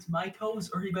he bites my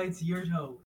toes or he bites your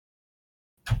toe.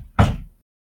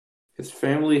 His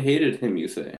family hated him, you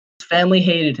say? His family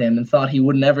hated him and thought he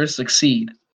would never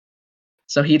succeed.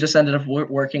 So he just ended up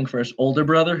working for his older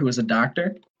brother, who was a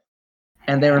doctor,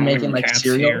 and they were making like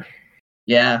cereal. Here.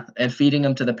 Yeah, and feeding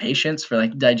them to the patients for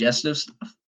like digestive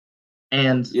stuff.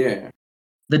 And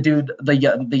the dude, the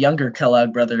younger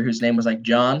Kellogg brother, whose name was like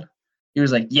John, he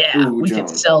was like, we could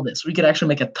sell this. We could actually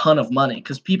make a ton of money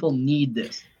because people need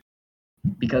this.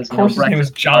 Because of course his name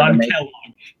was John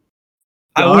Kellogg.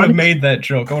 I would have made that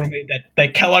joke. I would have made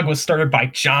that Kellogg was started by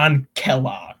John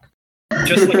Kellogg.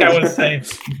 Just like I would say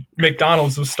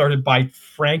McDonald's was started by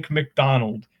Frank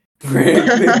McDonald. Frank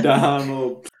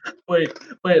McDonald. Wait.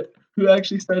 Who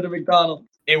actually started McDonald's?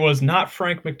 It was not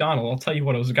Frank McDonald. I'll tell you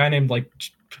what. It was a guy named like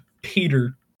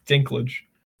Peter Dinklage.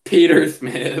 Peter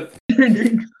Smith.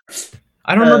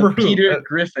 I don't remember who. Peter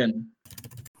Griffin.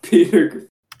 Peter.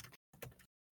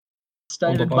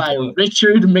 Started by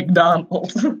Richard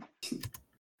McDonald.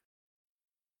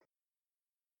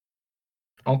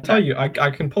 I'll tell you, I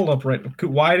can pull up right.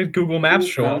 Why did Google Maps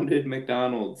show up? Founded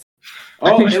McDonald's.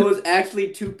 Oh, it was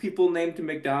actually two people named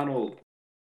McDonald.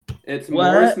 It's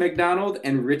Morris McDonald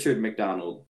and Richard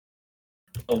McDonald.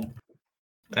 Oh.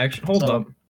 Actually, hold up.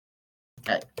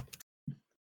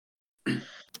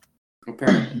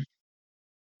 Apparently.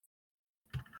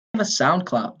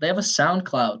 They have a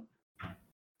SoundCloud.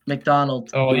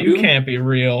 McDonald's. Oh, you can't be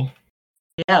real.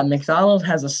 Yeah, McDonald's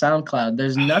has a SoundCloud.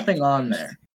 There's nothing on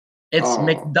there. It's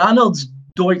McDonald's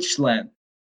Deutschland.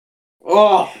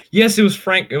 Oh. Yes, it was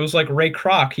Frank. It was like Ray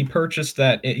Kroc. He purchased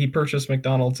that. He purchased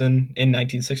McDonald's in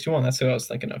 1961. That's who I was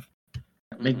thinking of.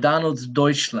 McDonald's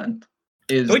Deutschland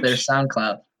is their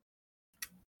SoundCloud.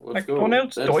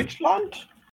 McDonald's Deutschland?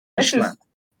 Es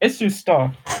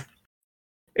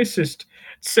ist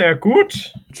sehr gut.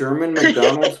 German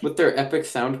McDonald's with their epic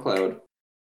SoundCloud.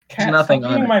 Cat, nothing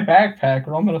on my backpack,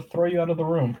 or I'm gonna throw you out of the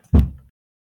room.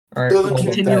 All right,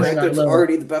 that's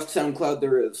already the best SoundCloud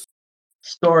there is.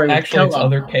 Story. Actually, it's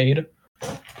Othercade.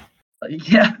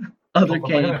 Yeah,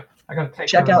 Othercade. I gotta take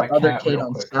check out Othercade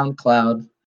on SoundCloud.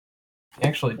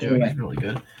 Actually, dude, he's really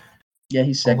good. Yeah,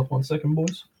 he's sick. Hold up 1 second,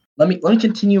 boys. Let me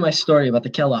continue my story about the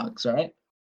Kellogg's. All right.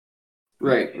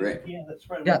 Right. Yeah, that's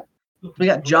right. Yeah. We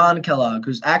got John Kellogg,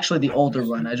 who's actually the older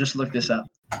one. I just looked this up.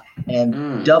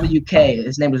 And WK,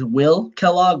 his name was Will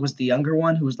Kellogg, was the younger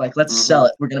one who was like, let's sell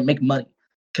it. We're going to make money.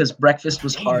 Because breakfast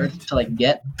was hard to like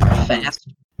get fast.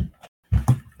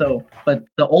 So, but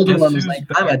the older one was like,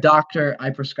 I'm a doctor.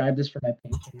 I prescribe this for my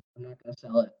patients. I'm not going to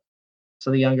sell it. So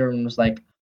the younger one was like,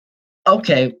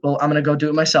 okay, well, I'm going to go do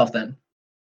it myself then.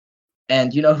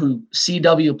 And you know who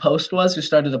C.W. Post was, who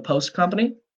started the Post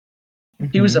Company?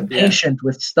 He was a patient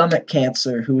with stomach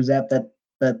cancer who was at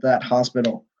that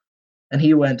hospital. And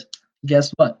he went, guess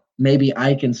what? Maybe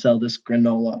I can sell this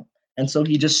granola. And so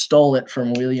he just stole it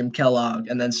from William Kellogg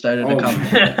and then started a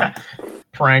company.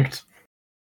 Pranked.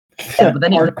 Yeah, but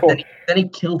then he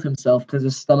killed himself because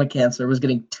his stomach cancer was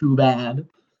getting too bad.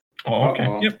 Oh,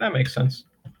 okay. Yep, that makes sense.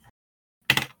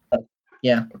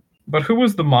 Yeah. But who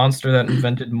was the monster that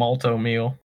invented Malto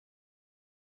meal?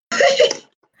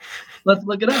 Let's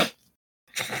look it up.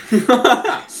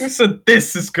 Who said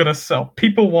this is gonna sell?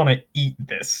 People want to eat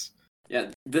this. Yeah,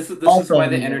 this is why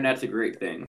the internet's a great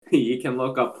thing. You can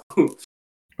look up who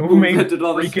made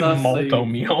freaking Malto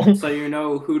meal, so you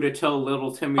know who to tell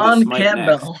little Timmy to On smite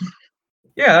Campbell. next.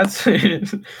 Yeah, that's it.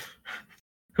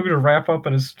 Who to wrap up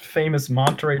in his famous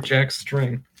Monterey Jack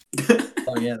string.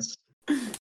 Oh yes.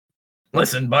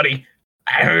 Listen, buddy,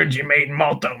 I heard you made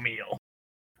Malto meal.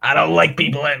 I don't like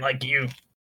people like you.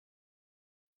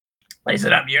 Lace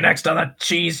it up. You're next on the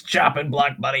cheese chopping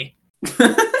block, buddy.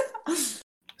 As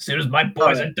soon as my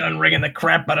boys are done rigging the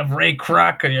crap out of Ray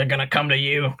Kroc, you're gonna come to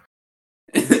you.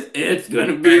 It's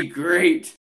gonna be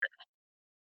great.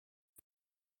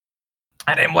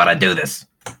 I didn't want to do this.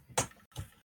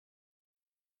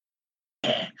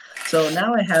 So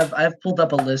now I've pulled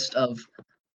up a list of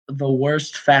the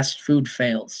worst fast food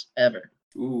fails ever.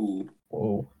 Ooh.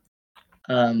 Whoa.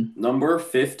 Number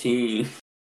 15.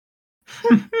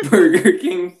 Burger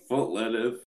King foot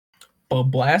lettuce.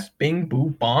 Blast Bing Boo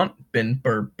Bont Bin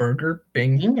Burger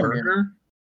Bing Burger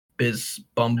Biz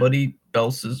Bumbuddy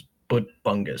Belses But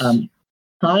Bungus.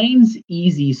 Heinz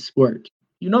Easy Squirt.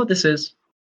 You know what this is?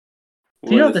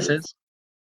 Do you know what this is?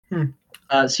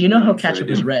 So you know how ketchup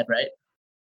is red, right?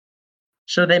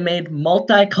 So they made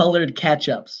multicolored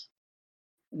ketchups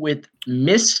with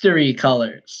mystery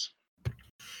colors.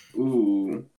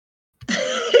 Ooh.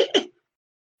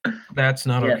 That's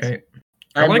not okay.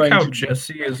 I like how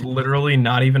Jesse is literally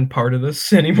not even part of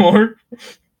this anymore.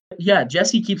 Yeah,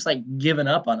 Jesse keeps like giving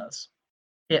up on us.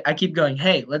 I keep going,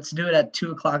 hey, let's do it at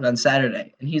 2:00 on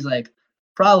Saturday. And he's like,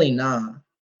 probably nah.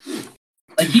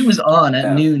 Like he was on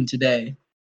at noon today.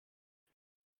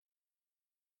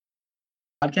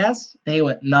 Podcast? And he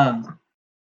went, nah.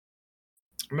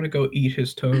 I'm gonna go eat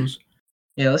his toes.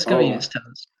 Yeah, let's go eat his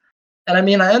toes. And I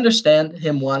mean, I understand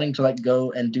him wanting to like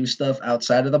go and do stuff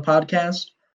outside of the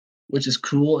podcast, which is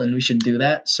cool, and we should do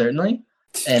that certainly,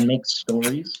 and make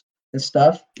stories and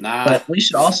stuff. Nah. But we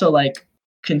should also like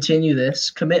continue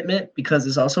this commitment because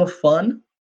it's also fun.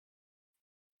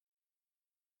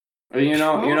 You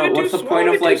know, what's the point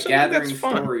of like gathering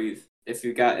stories if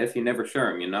you never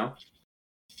share them? You know.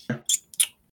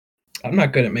 I'm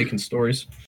not good at making stories.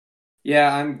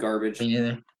 Yeah, I'm garbage. Me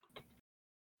neither.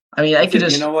 I mean, I could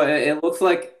just. You know what? It looks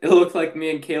like me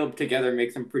and Caleb together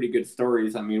make some pretty good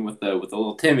stories. I mean, with the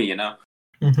little Timmy, you know.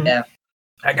 Mm-hmm. Yeah.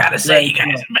 I gotta say, you guys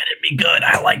invented me good.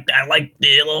 I like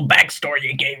the little backstory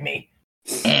you gave me.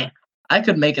 I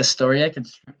could make a story. I could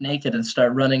strip naked and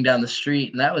start running down the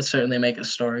street, and that would certainly make a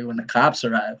story when the cops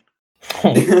arrived.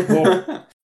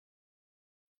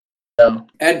 So,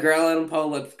 Edgar Allan Poe,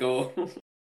 let's go.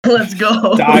 Let's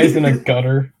go. Dies in a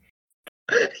gutter.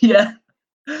 Yeah.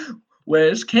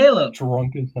 Where's Caleb?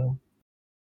 Drunk as hell.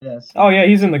 Yes. Oh yeah,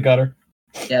 he's in the gutter.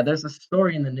 Yeah, there's a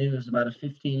story in the news about a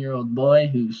 15-year-old boy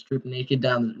who stripped naked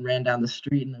ran down the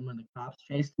street, and then when the cops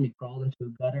chased him, he crawled into a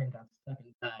gutter and got stuck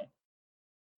and died.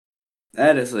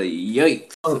 That is a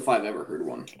yikes if I've ever heard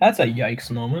one. That's a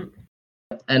yikes moment.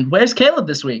 And where's Caleb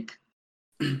this week?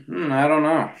 I don't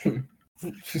know.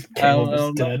 Caleb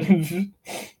is dead.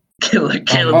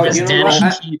 Caleb is dead.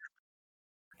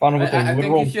 I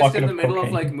think he's just in the middle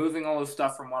of like moving all his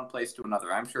stuff from one place to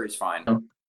another. I'm sure he's fine.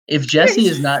 If Jesse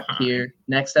is not here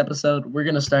next episode, we're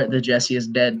gonna start the Jesse is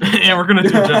dead. Yeah, we're gonna do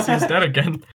Jesse is dead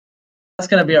again. That's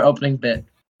gonna be our opening bit.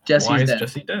 Why is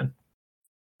Jesse dead?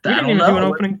 We didn't even do an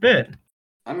opening bit.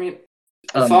 I mean,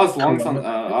 I saw his lungs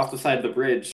off the side of the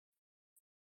bridge.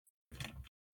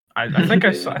 I think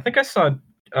I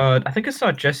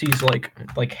saw Jesse's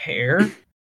like hair.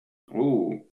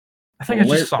 Ooh. I think I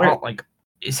just saw like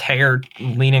his hair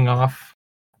leaning off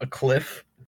a cliff.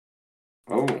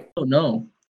 Oh no.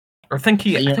 Or I think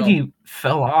he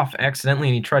fell off accidentally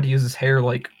and he tried to use his hair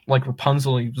like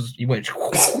Rapunzel. He went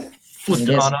flipped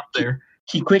it on up there.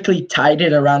 He quickly tied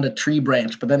it around a tree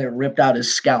branch, but then it ripped out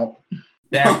his scalp.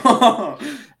 Yeah.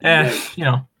 You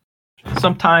know,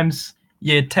 sometimes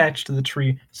you attach to the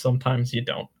tree, sometimes you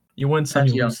don't. You win some,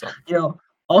 you lose some. You know,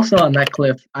 also on that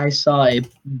cliff, I saw a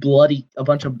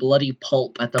bunch of bloody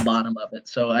pulp at the bottom of it.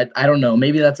 So I don't know.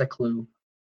 Maybe that's a clue.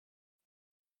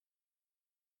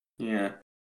 Yeah.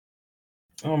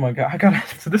 Oh my god!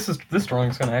 So this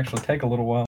drawing's gonna actually take a little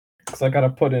while because I gotta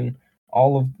put in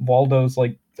all of Waldo's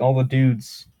all the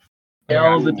dudes. Yeah,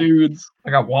 all the dudes. I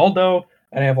got Waldo,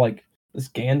 and I have like this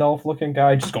Gandalf looking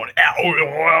guy just going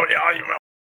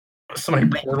so many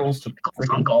portals to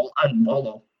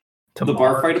Waldo. To the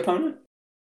bar fight opponent.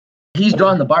 He's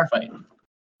drawing the bar fight.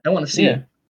 I want to see it.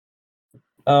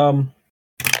 I'll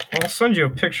send you a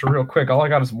picture real quick. All I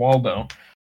got is Waldo.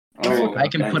 Oh, I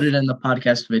can put it in the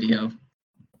podcast video.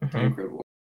 Mm-hmm. Incredible.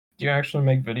 Do you actually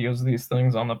make videos of these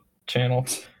things on the channel?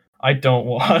 I don't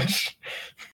watch.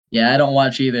 Yeah, I don't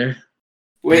watch either.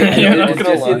 Wait, is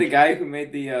Jesse the guy who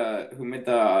made the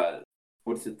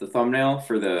the thumbnail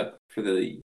for the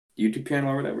YouTube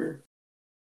channel or whatever?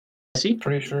 Jesse?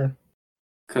 Pretty sure.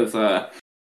 Because I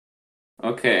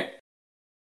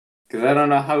don't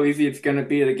know how easy it's gonna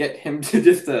be to get him to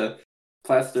just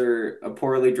plaster a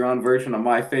poorly drawn version of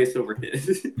my face over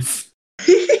his.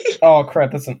 Oh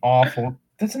crap! That's an awful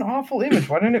image.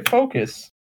 Why didn't it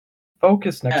focus?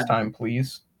 Focus next time,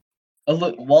 please. Oh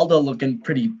look, Waldo looking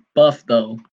pretty buff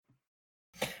though.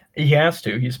 He has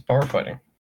to. He's bar fighting.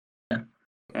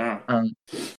 Yeah.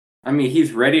 I mean,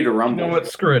 he's ready to rumble. You know what?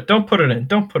 Screw it. Don't put it in.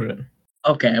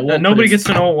 Okay. Nobody gets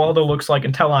to know what Waldo looks like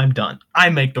until I'm done. I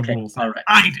make the rules. All right.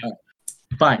 I do.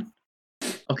 Fine.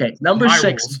 Okay. Number 6,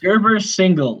 rules. Gerber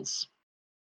Singles.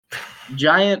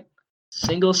 Giant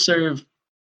single-serve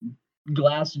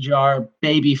glass jar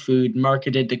baby food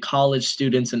marketed to college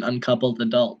students and uncoupled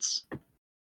adults.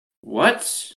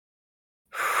 What?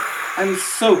 I'm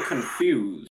so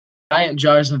confused. Giant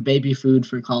jars of baby food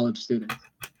for college students.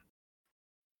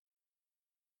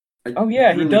 Oh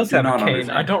yeah, he does have a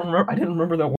cane. I didn't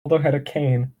remember that Waldo had a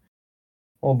cane.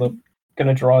 Waldo,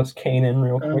 gonna draw his cane in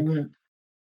real quick.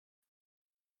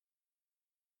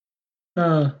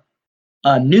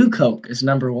 New Coke is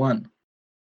number 1.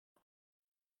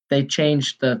 They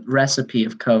changed the recipe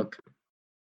of Coke.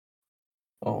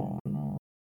 Oh no.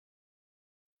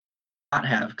 Not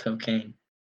have cocaine.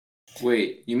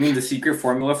 Wait, you mean the secret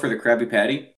formula for the Krabby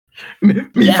Patty?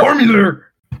 Me formula!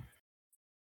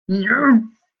 No.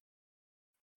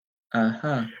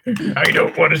 Uh-huh. I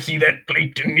don't want to see that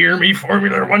plate near me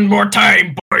formula one more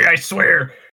time, boy, I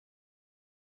swear.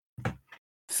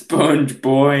 Sponge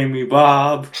boy me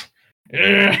Bob.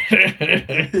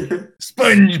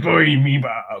 Sponge boy me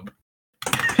Bob.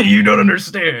 You don't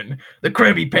understand. The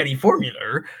Krabby Patty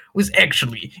formula was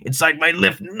actually inside my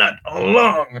left nut all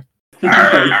along.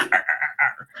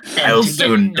 I'll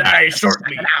soon die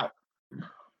shortly.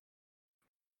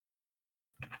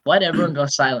 Why'd everyone go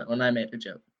silent when I made a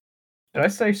joke? Did I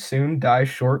say soon die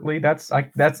shortly? That's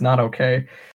not okay.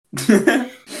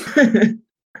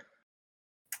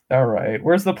 All right,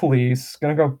 where's the police?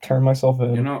 Gonna go turn myself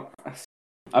in. You know,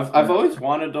 I've always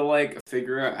wanted to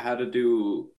figure out how to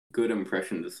do good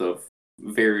impressions of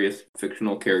various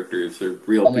fictional characters or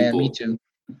real people. Man, me too.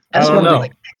 I don't know.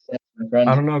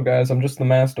 I don't know, guys. I'm just the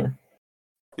master.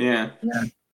 Yeah.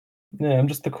 Yeah, I'm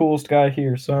just the coolest guy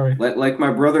here. Sorry. Like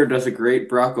my brother does a great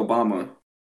Barack Obama.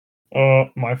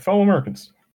 My fellow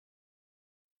Americans,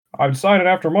 I decided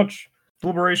after much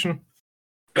deliberation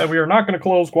that we are not going to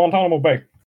close Guantanamo Bay.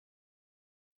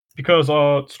 Because,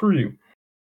 screw you.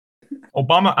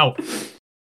 Obama out.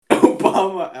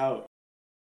 Obama out.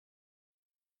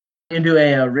 You do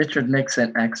a Richard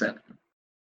Nixon accent.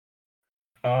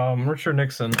 Richard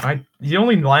Nixon. The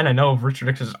only line I know of Richard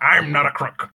Nixon is, "I'm not a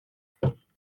crook."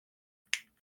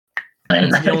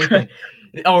 That's the only thing.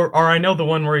 Or I know the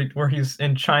one where he's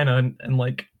in China and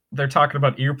like they're talking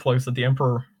about earplugs that the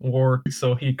emperor wore,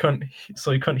 so he couldn't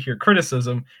hear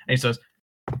criticism, and he says,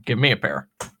 "Give me a pair."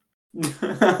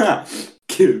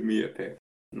 Give me a pair.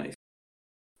 Nice.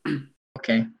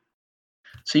 Okay.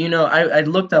 So I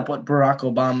looked up what Barack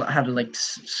Obama, how to like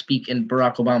speak in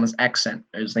Barack Obama's accent.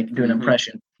 It was like do an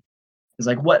impression. It's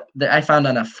like what I found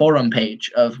on a forum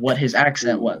page of what his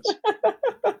accent was,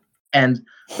 and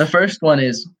the first one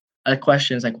is a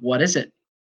question is like, what is it?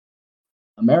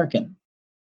 American.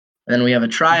 And then we have a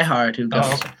tryhard who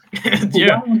goes,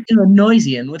 yeah,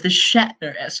 Illinoisian with a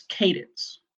Shatner-esque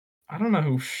cadence. I don't know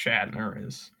who Shatner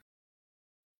is.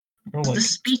 It's the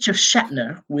speech of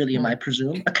Shatner, William, I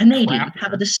presume. A Canadian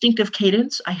have a distinctive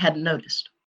cadence I hadn't noticed.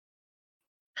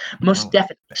 Most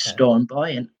definitely Storm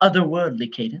Boy and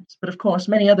otherworldly cadence, but of course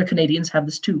many other Canadians have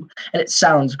this too, and it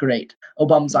sounds great.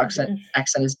 Obama's accent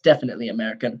is definitely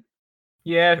American.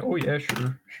 Yeah, oh yeah,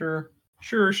 sure.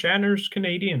 Shatner's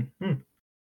Canadian.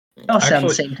 They all sound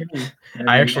the same to me.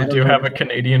 I actually do have I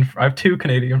have two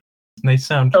Canadian, and they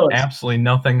sound absolutely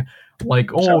nothing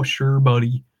like, sure,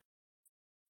 buddy.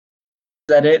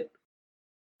 Is that it?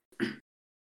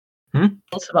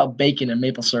 What's about bacon and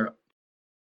maple syrup?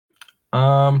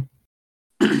 I've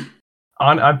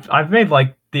made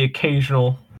like the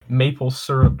occasional maple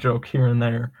syrup joke here and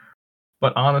there,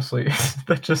 but honestly,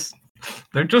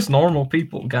 they're just normal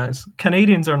people, guys.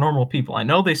 Canadians are normal people. I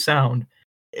know it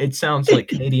sounds like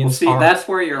Canadians are. That's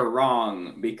where you're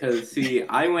wrong, because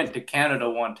I went to Canada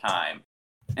one time,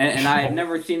 and I had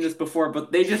never seen this before,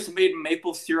 but they just made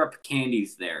maple syrup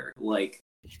candies there, like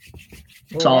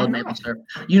solid maple syrup.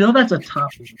 That's a top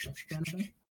in Canada.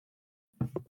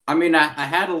 I mean, I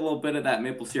had a little bit of that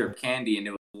maple syrup candy, and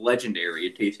it was legendary.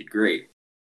 It tasted great.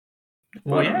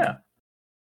 Well, yeah.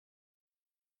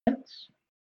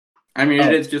 I mean,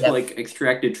 it is just like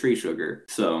extracted tree sugar,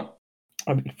 so.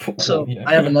 I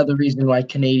have another reason why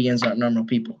Canadians aren't normal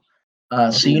people.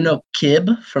 So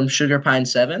Kib from Sugar Pine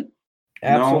 7?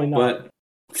 Absolutely not.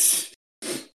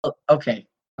 But... Okay,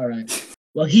 all right.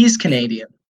 Well, he's Canadian.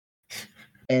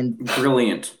 And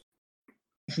brilliant.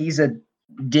 He's a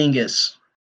dingus.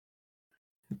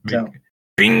 So.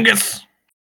 Dingus!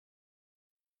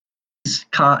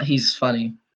 He's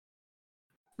funny.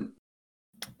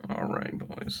 All right,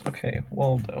 boys. Okay,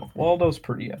 Waldo. Waldo's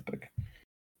pretty epic.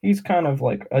 He's kind of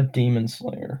like a demon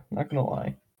slayer, not gonna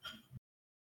lie.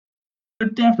 There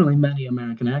are definitely many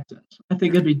American accents. I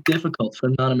think it'd be difficult for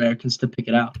non-Americans to pick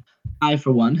it out. I,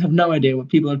 for one, have no idea what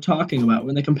people are talking about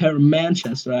when they compare a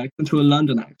Manchester accent to a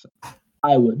London accent.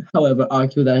 I would, however,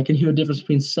 argue that I can hear a difference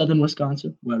between southern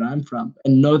Wisconsin, where I'm from,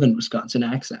 and northern Wisconsin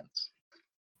accents.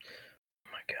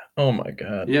 Oh my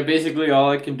god. Yeah, basically all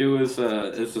I can do is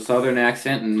the southern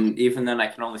accent, and even then I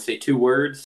can only say 2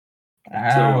 words.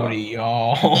 Howdy,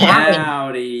 y'all.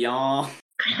 Howdy, y'all.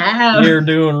 You're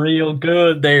doing real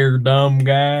good there, dumb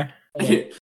guy. I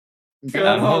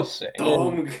must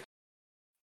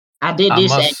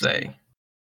say,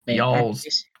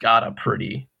 y'all's got a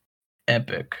pretty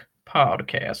epic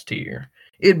podcast here.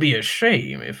 It'd be a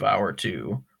shame if I were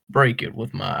to break it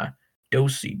with my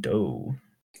do-si-do,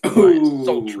 my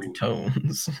sultry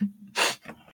tones.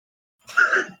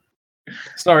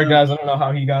 Sorry, guys, I don't know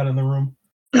how he got in the room.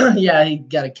 Yeah, he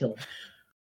gotta kill him.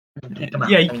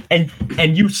 Yeah,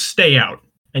 and you stay out.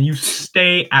 And you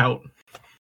stay out.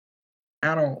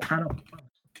 I don't.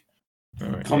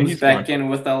 Right, comes back in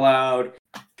with a loud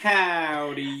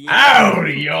howdy.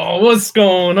 Howdy, y'all. What's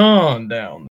going on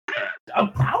down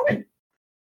there? Howdy.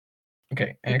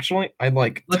 Okay, actually, I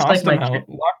tossed him out.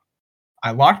 I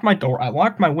locked my door. I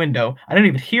locked my window. I didn't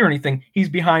even hear anything. He's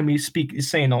behind me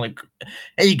saying like,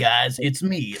 "Hey guys, it's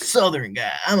me, a Southern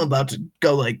guy. I'm about to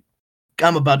go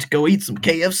eat some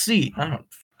KFC." I don't.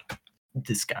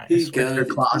 This guy. Hey guys,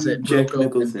 closet. Jack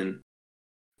Nicholson.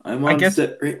 I'm on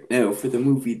set right now for the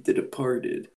movie The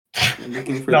Departed. I'm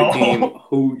looking for the game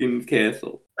Hogan's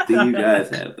Castle. Do you guys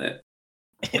have that?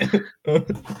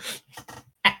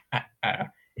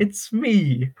 It's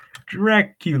me,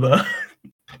 Dracula.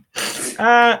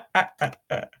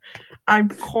 I'm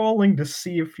calling to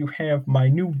see if you have my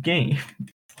new game.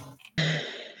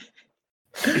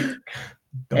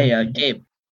 Hey, Gabe.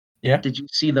 Yeah? Did you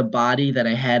see the body that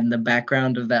I had in the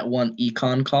background of that one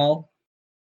econ call?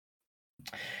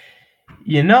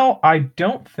 I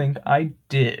don't think I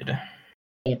did.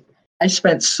 I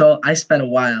spent a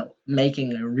while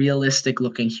making a realistic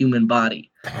looking human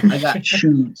body. I got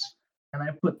shoes and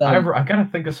I put them. I gotta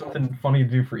think of something funny to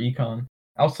do for econ.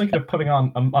 I was thinking of putting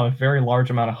on a very large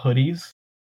amount of hoodies.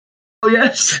 Oh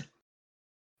yes,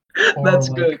 that's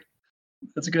good.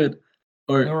 That's good.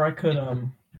 Or I could I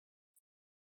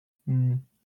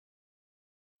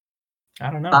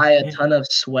don't know. Buy a ton of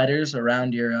sweaters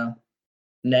around your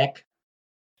neck.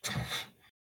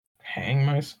 Hang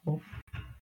myself.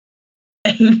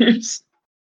 Hangers.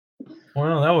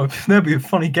 Well, that'd be a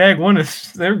funny gag, wouldn't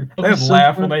it? They'd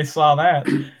laugh when they saw that.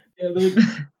 Yeah,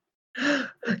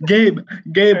 Gabe,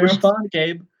 respond,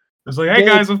 Gabe. It's like, hey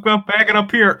guys, let's go back it up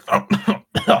here.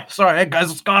 Sorry, hey guys,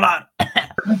 what's going on?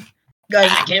 Guys,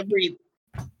 I can't breathe.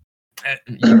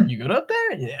 You good up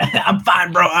there? Yeah, I'm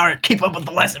fine, bro. All right, keep up with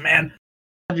the lesson, man.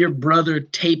 Have your brother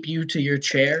tape you to your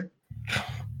chair?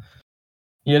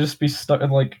 Yeah, just be stuck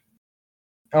in like.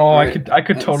 Oh, right. I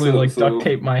could totally duct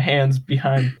tape my hands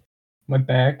behind my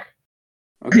back.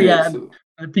 Okay, yeah,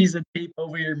 a piece of tape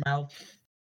over your mouth.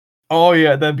 Oh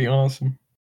yeah, that'd be awesome.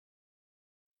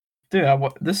 Dude,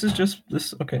 this is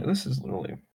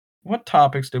literally. What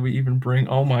topics did we even bring?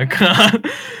 Oh my god.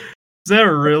 Is that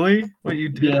really what you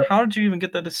did? Yeah. How did you even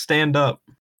get that to stand up?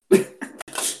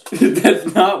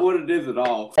 That's not what it is at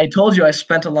all. I told you I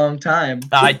spent a long time.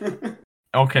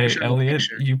 Okay, Elliot,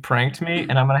 you pranked me,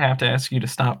 and I'm gonna have to ask you to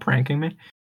stop pranking me.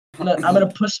 I'm gonna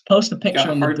post a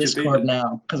picture in the Discord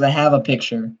now, because I have a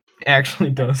picture. It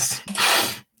actually does.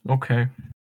 Okay.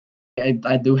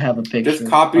 I do have a picture. Just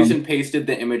copies and pasted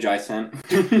the image I sent.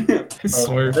 This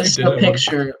is a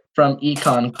picture from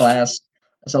econ class.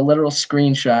 It's a literal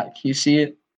screenshot. Can you see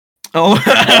it? Oh.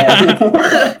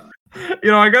 I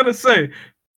gotta say,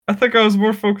 I think I was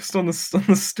more focused on the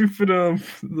stupid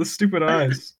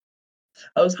eyes.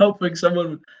 I was hoping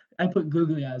someone. I put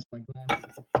googly eyes on my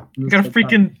glasses. You got a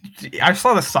freaking. I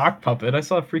saw the sock puppet. I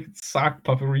saw a freaking sock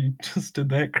puppet where you just did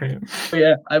that crap.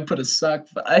 Yeah, I put a sock.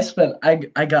 I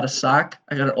got a sock.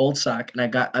 I got an old sock,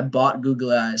 and I bought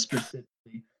googly eyes specifically.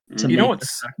 You know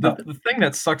what's the thing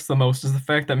that sucks the most is the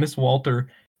fact that Miss Walter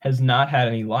has not had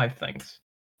any live things.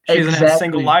 She hasn't had a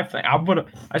single live thing.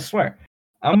 I swear,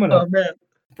 I'm gonna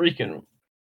freaking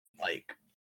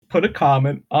put a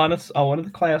comment on one of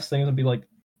the class things and be like,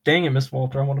 "Dang it, Miss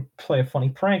Walter, I want to play a funny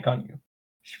prank on you."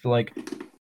 She'd be like,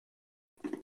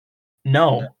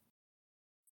 "No."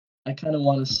 I kind of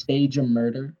want to stage a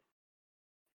murder.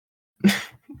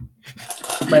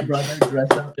 My brother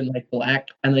dressed up in black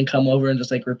and then come over and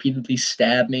just repeatedly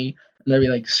stab me, and they'd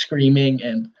be screaming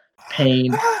and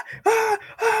pain.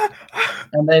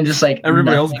 And then just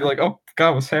everybody else would be like, "Oh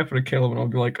God, what's happening to Caleb?" And I'll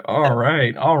be like, all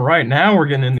right, now we're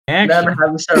getting in the action. And then I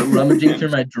have to start rummaging through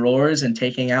my drawers and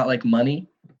taking out money.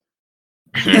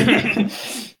 And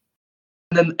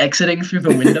then exiting through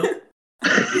the window.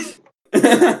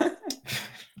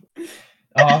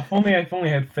 If only I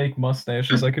had fake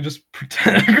mustaches, I could just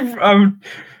pretend.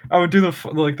 I would do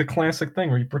the classic thing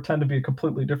where you pretend to be a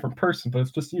completely different person, but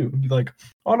it's just you. It'd be like,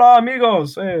 "Hola,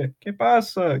 amigos, hey, ¿qué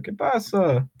pasa? ¿Qué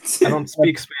pasa?" I don't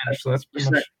speak Spanish, so that's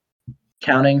pretty much.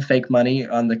 Counting fake money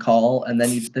on the call, and then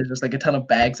there's just a ton of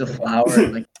bags of flour.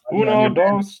 Uno,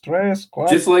 dos, tres, cuatro.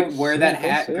 Just wear that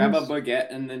hat, grab a baguette,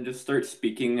 and then just start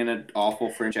speaking in an awful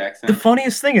French accent. The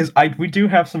funniest thing is, we do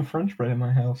have some French bread in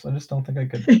my house. I just don't think I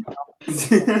could.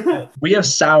 We have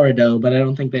sourdough, but I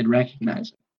don't think they'd recognize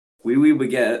it. Oui,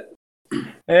 baguette.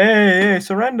 Hey,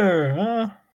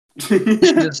 surrender!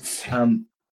 Just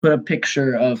put a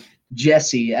picture of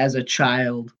Jesse as a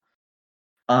child.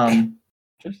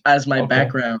 As my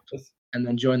background, and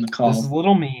then join the call. This is a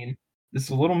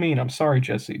little mean. I'm sorry,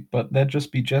 Jesse, but that'd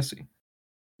just be Jesse.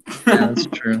 Yeah, that's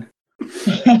true.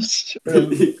 That's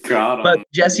true.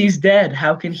 But Jesse's dead.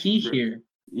 How can he hear?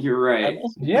 You're right.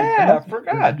 I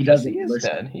forgot. He is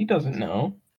dead. He doesn't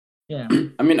know. Yeah.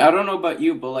 I mean, I don't know about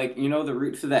you, but the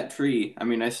roots of that tree. I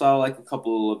mean, I saw a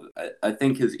couple of. I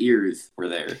think his ears were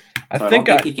there. I don't think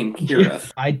he can hear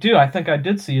us. I do. I think I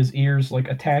did see his ears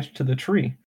attached to the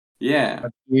tree. Yeah.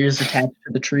 Ears attached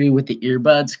to the tree with the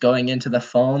earbuds going into the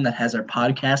phone that has our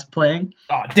podcast playing.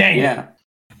 Oh, dang. Yeah.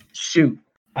 Shoot.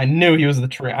 I knew he was the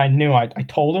tree. I knew. I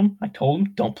told him,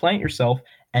 don't plant yourself,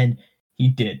 and he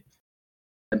did.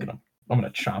 I'm gonna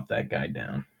chop that guy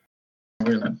down.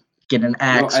 We're gonna get an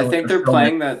axe. I think they're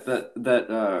playing that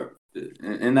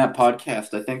in that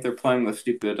podcast. I think they're playing the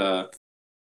stupid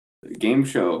game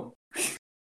show.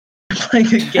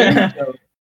 like a game show.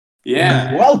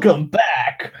 Yeah. Welcome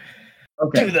back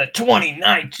Okay. to the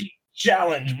 2019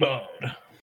 challenge mode.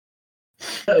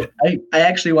 So I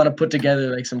actually want to put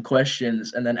together like some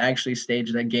questions and then actually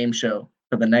stage that game show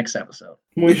for the next episode.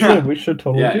 We should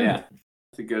totally do Yeah. it.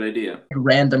 It's a good idea.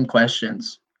 Random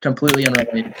questions, completely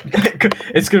unrelated.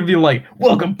 It's gonna be like,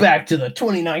 welcome back to the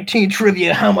 2019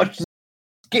 trivia. How much is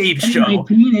this game show?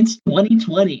 2019, it's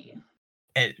 2020.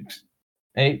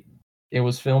 Hey, it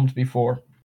was filmed before.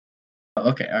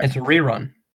 Okay, all right. It's a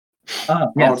rerun. Yes.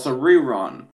 Oh, it's a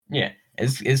rerun. Yeah,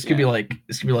 it's gonna be like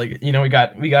you know, we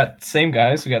got same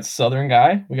guys. We got Southern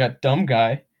guy, we got dumb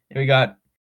guy, and we got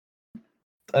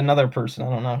another person. I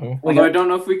don't know who. Although I don't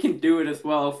know if we can do it as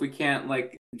well if we can't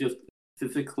like just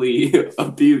physically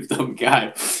abuse dumb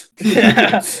guy.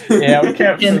 Yeah, we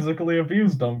can't physically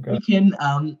abuse dumb guy. We can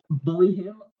bully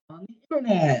him on the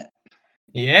internet.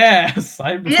 Yes,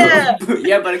 Yeah.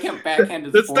 Yeah, but I can't backhand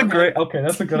his That's the forehead. great. Okay,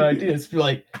 that's a good idea. It's be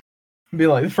like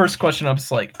the first question. I'm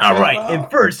just like, all right, and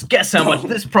first, guess how much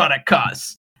this product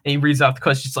costs. And he reads out the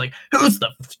question. It's like, who's the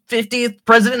 50th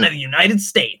president of the United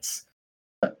States?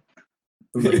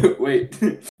 Wait.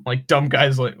 Like dumb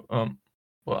guys, like,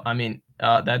 well, I mean,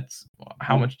 that's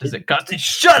how much does it cost? And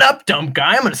shut up, dumb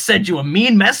guy! I'm gonna send you a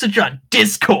mean message on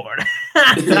Discord.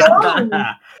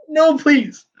 No,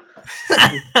 please.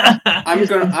 I'm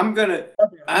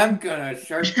gonna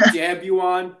sharp jab you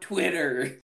on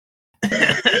Twitter.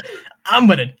 I'm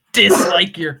gonna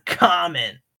dislike your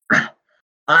comment.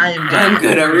 I'm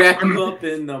gonna wrap you up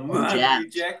in the Monterey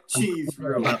Jack cheese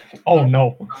roll. Oh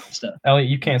no, Stuff. Elliot,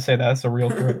 you can't say that. That's a real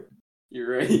threat.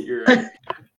 You're right.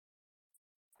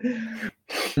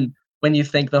 When you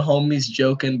think the homie's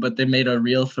joking, but they made a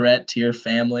real threat to your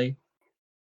family.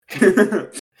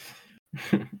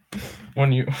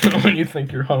 When you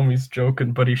think your homie's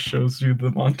joking, but he shows you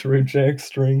the Monterey Jack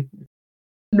string.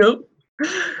 Nope.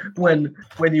 When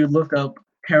you look up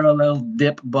parallel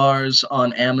dip bars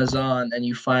on Amazon and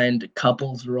you find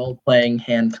couples role-playing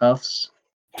handcuffs.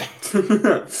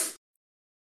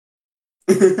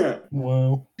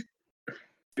 Whoa.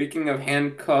 Speaking of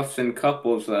handcuffs and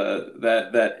couples,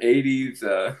 that 80s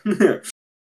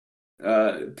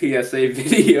PSA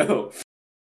video.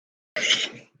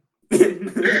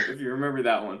 If you remember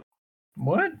that one.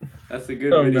 What? That's a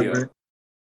good video. Remember.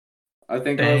 I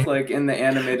think it was like in the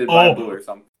animated Bible or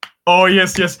something. Oh,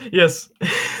 yes. the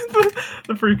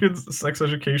freaking sex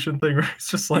education thing where it's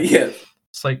just like, Yes.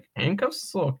 It's like, handcuffs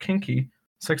is a little kinky.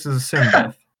 Sex is a sin,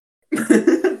 Beth.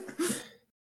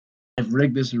 I've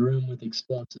rigged this room with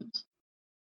explosives.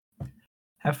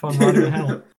 Have fun running to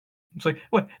hell. It's like,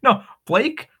 what? No,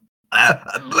 Blake?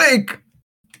 Blake!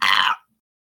 Ah!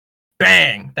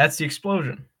 Bang! That's the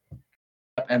explosion.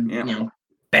 And, Yeah. you know,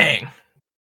 Bang!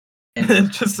 And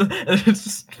it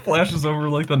just flashes over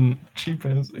like the cheap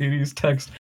ass 80s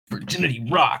text. Virginity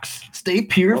rocks. Stay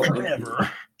pure forever.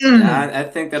 I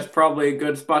think that's probably a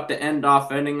good spot to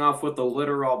ending off with a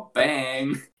literal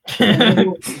bang.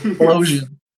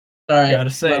 explosion. All right. Gotta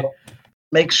say. Well,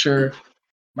 make sure,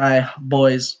 my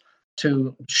boys,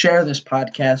 to share this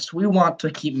podcast. We want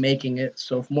to keep making it,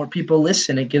 so if more people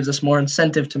listen, it gives us more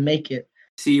incentive to make it.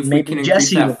 See if Maybe we can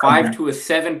Jesse increase will that come 5 back. to a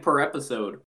 7 per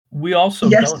episode. We also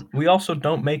Yes.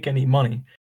 don't make any money.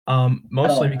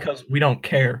 Mostly because we don't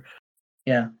care.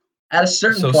 Yeah. At a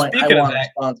certain So point, I speaking of want a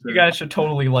that, sponsor. You guys should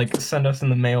totally like send us in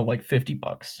the mail like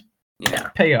 $50. Yeah.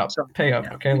 Pay up. So, Pay up.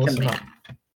 yeah, Okay, we can listen make up.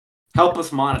 Help us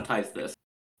monetize this.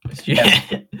 Yeah.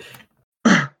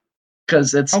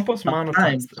 Because it's Help us tough monetize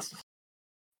times. this.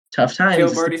 Tough times.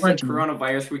 Caleb It's already said quarantine.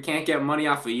 coronavirus. We can't get money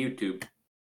off of YouTube.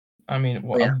 I mean,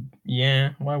 well,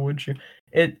 yeah. Why would you?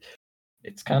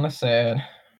 It's kind of sad.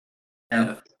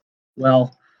 Yeah.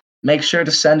 Well, make sure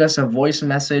to send us a voice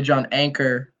message on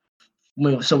Anchor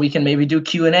so we can maybe do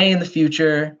Q&A in the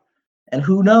future. And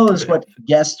who knows what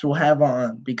guests we'll have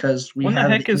on, because we When the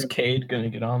have heck is Cade gonna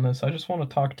get on this? I just want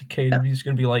to talk to Cade. Yeah. He's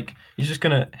gonna be like, he's just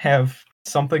gonna have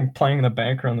something playing in the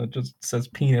background that just says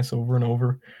penis over and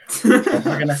over. we're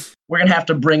gonna have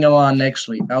to bring him on next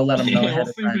week. I'll let him know We'll ahead of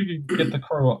see if time. we can get the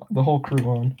whole crew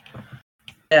on.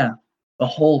 The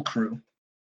whole crew.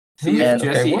 See Yeah, if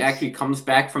okay, Jesse what's- actually comes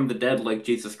back from the dead like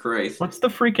Jesus Christ. What's the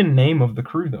freaking name of the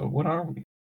crew though? What are we?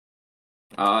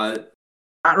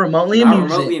 Not remotely Not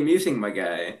amusing. remotely amusing, my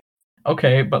guy.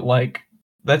 Okay, but like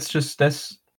it's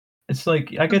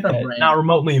like I get That's not that. brand. Not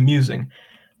remotely amusing.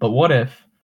 But what if,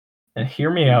 and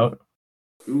hear me out,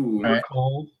 Ooh. we're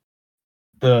called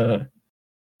the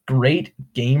Great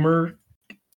Gamer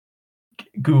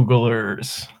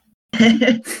Googlers.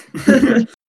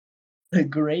 The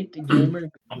great gamer.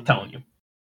 I'm telling you.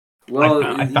 Well,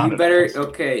 you better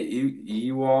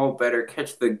you all better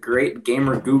catch the great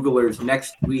gamer Googlers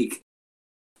next week.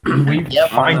 When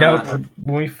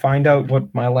we find out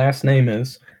what my last name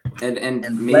is, and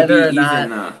maybe whether or even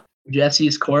not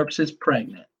Jesse's corpse is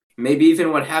pregnant. Maybe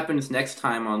even what happens next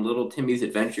time on Little Timmy's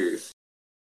Adventures.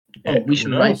 Oh, we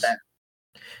should write that.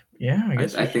 Yeah, I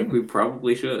guess I think we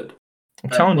probably should. I'm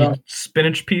telling you,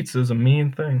 spinach pizza is a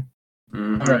mean thing.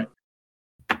 Mm-hmm. All right.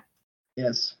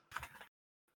 Yes.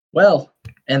 Well,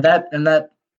 and that.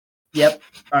 Yep.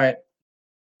 All right.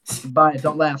 Bye.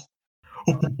 Don't laugh.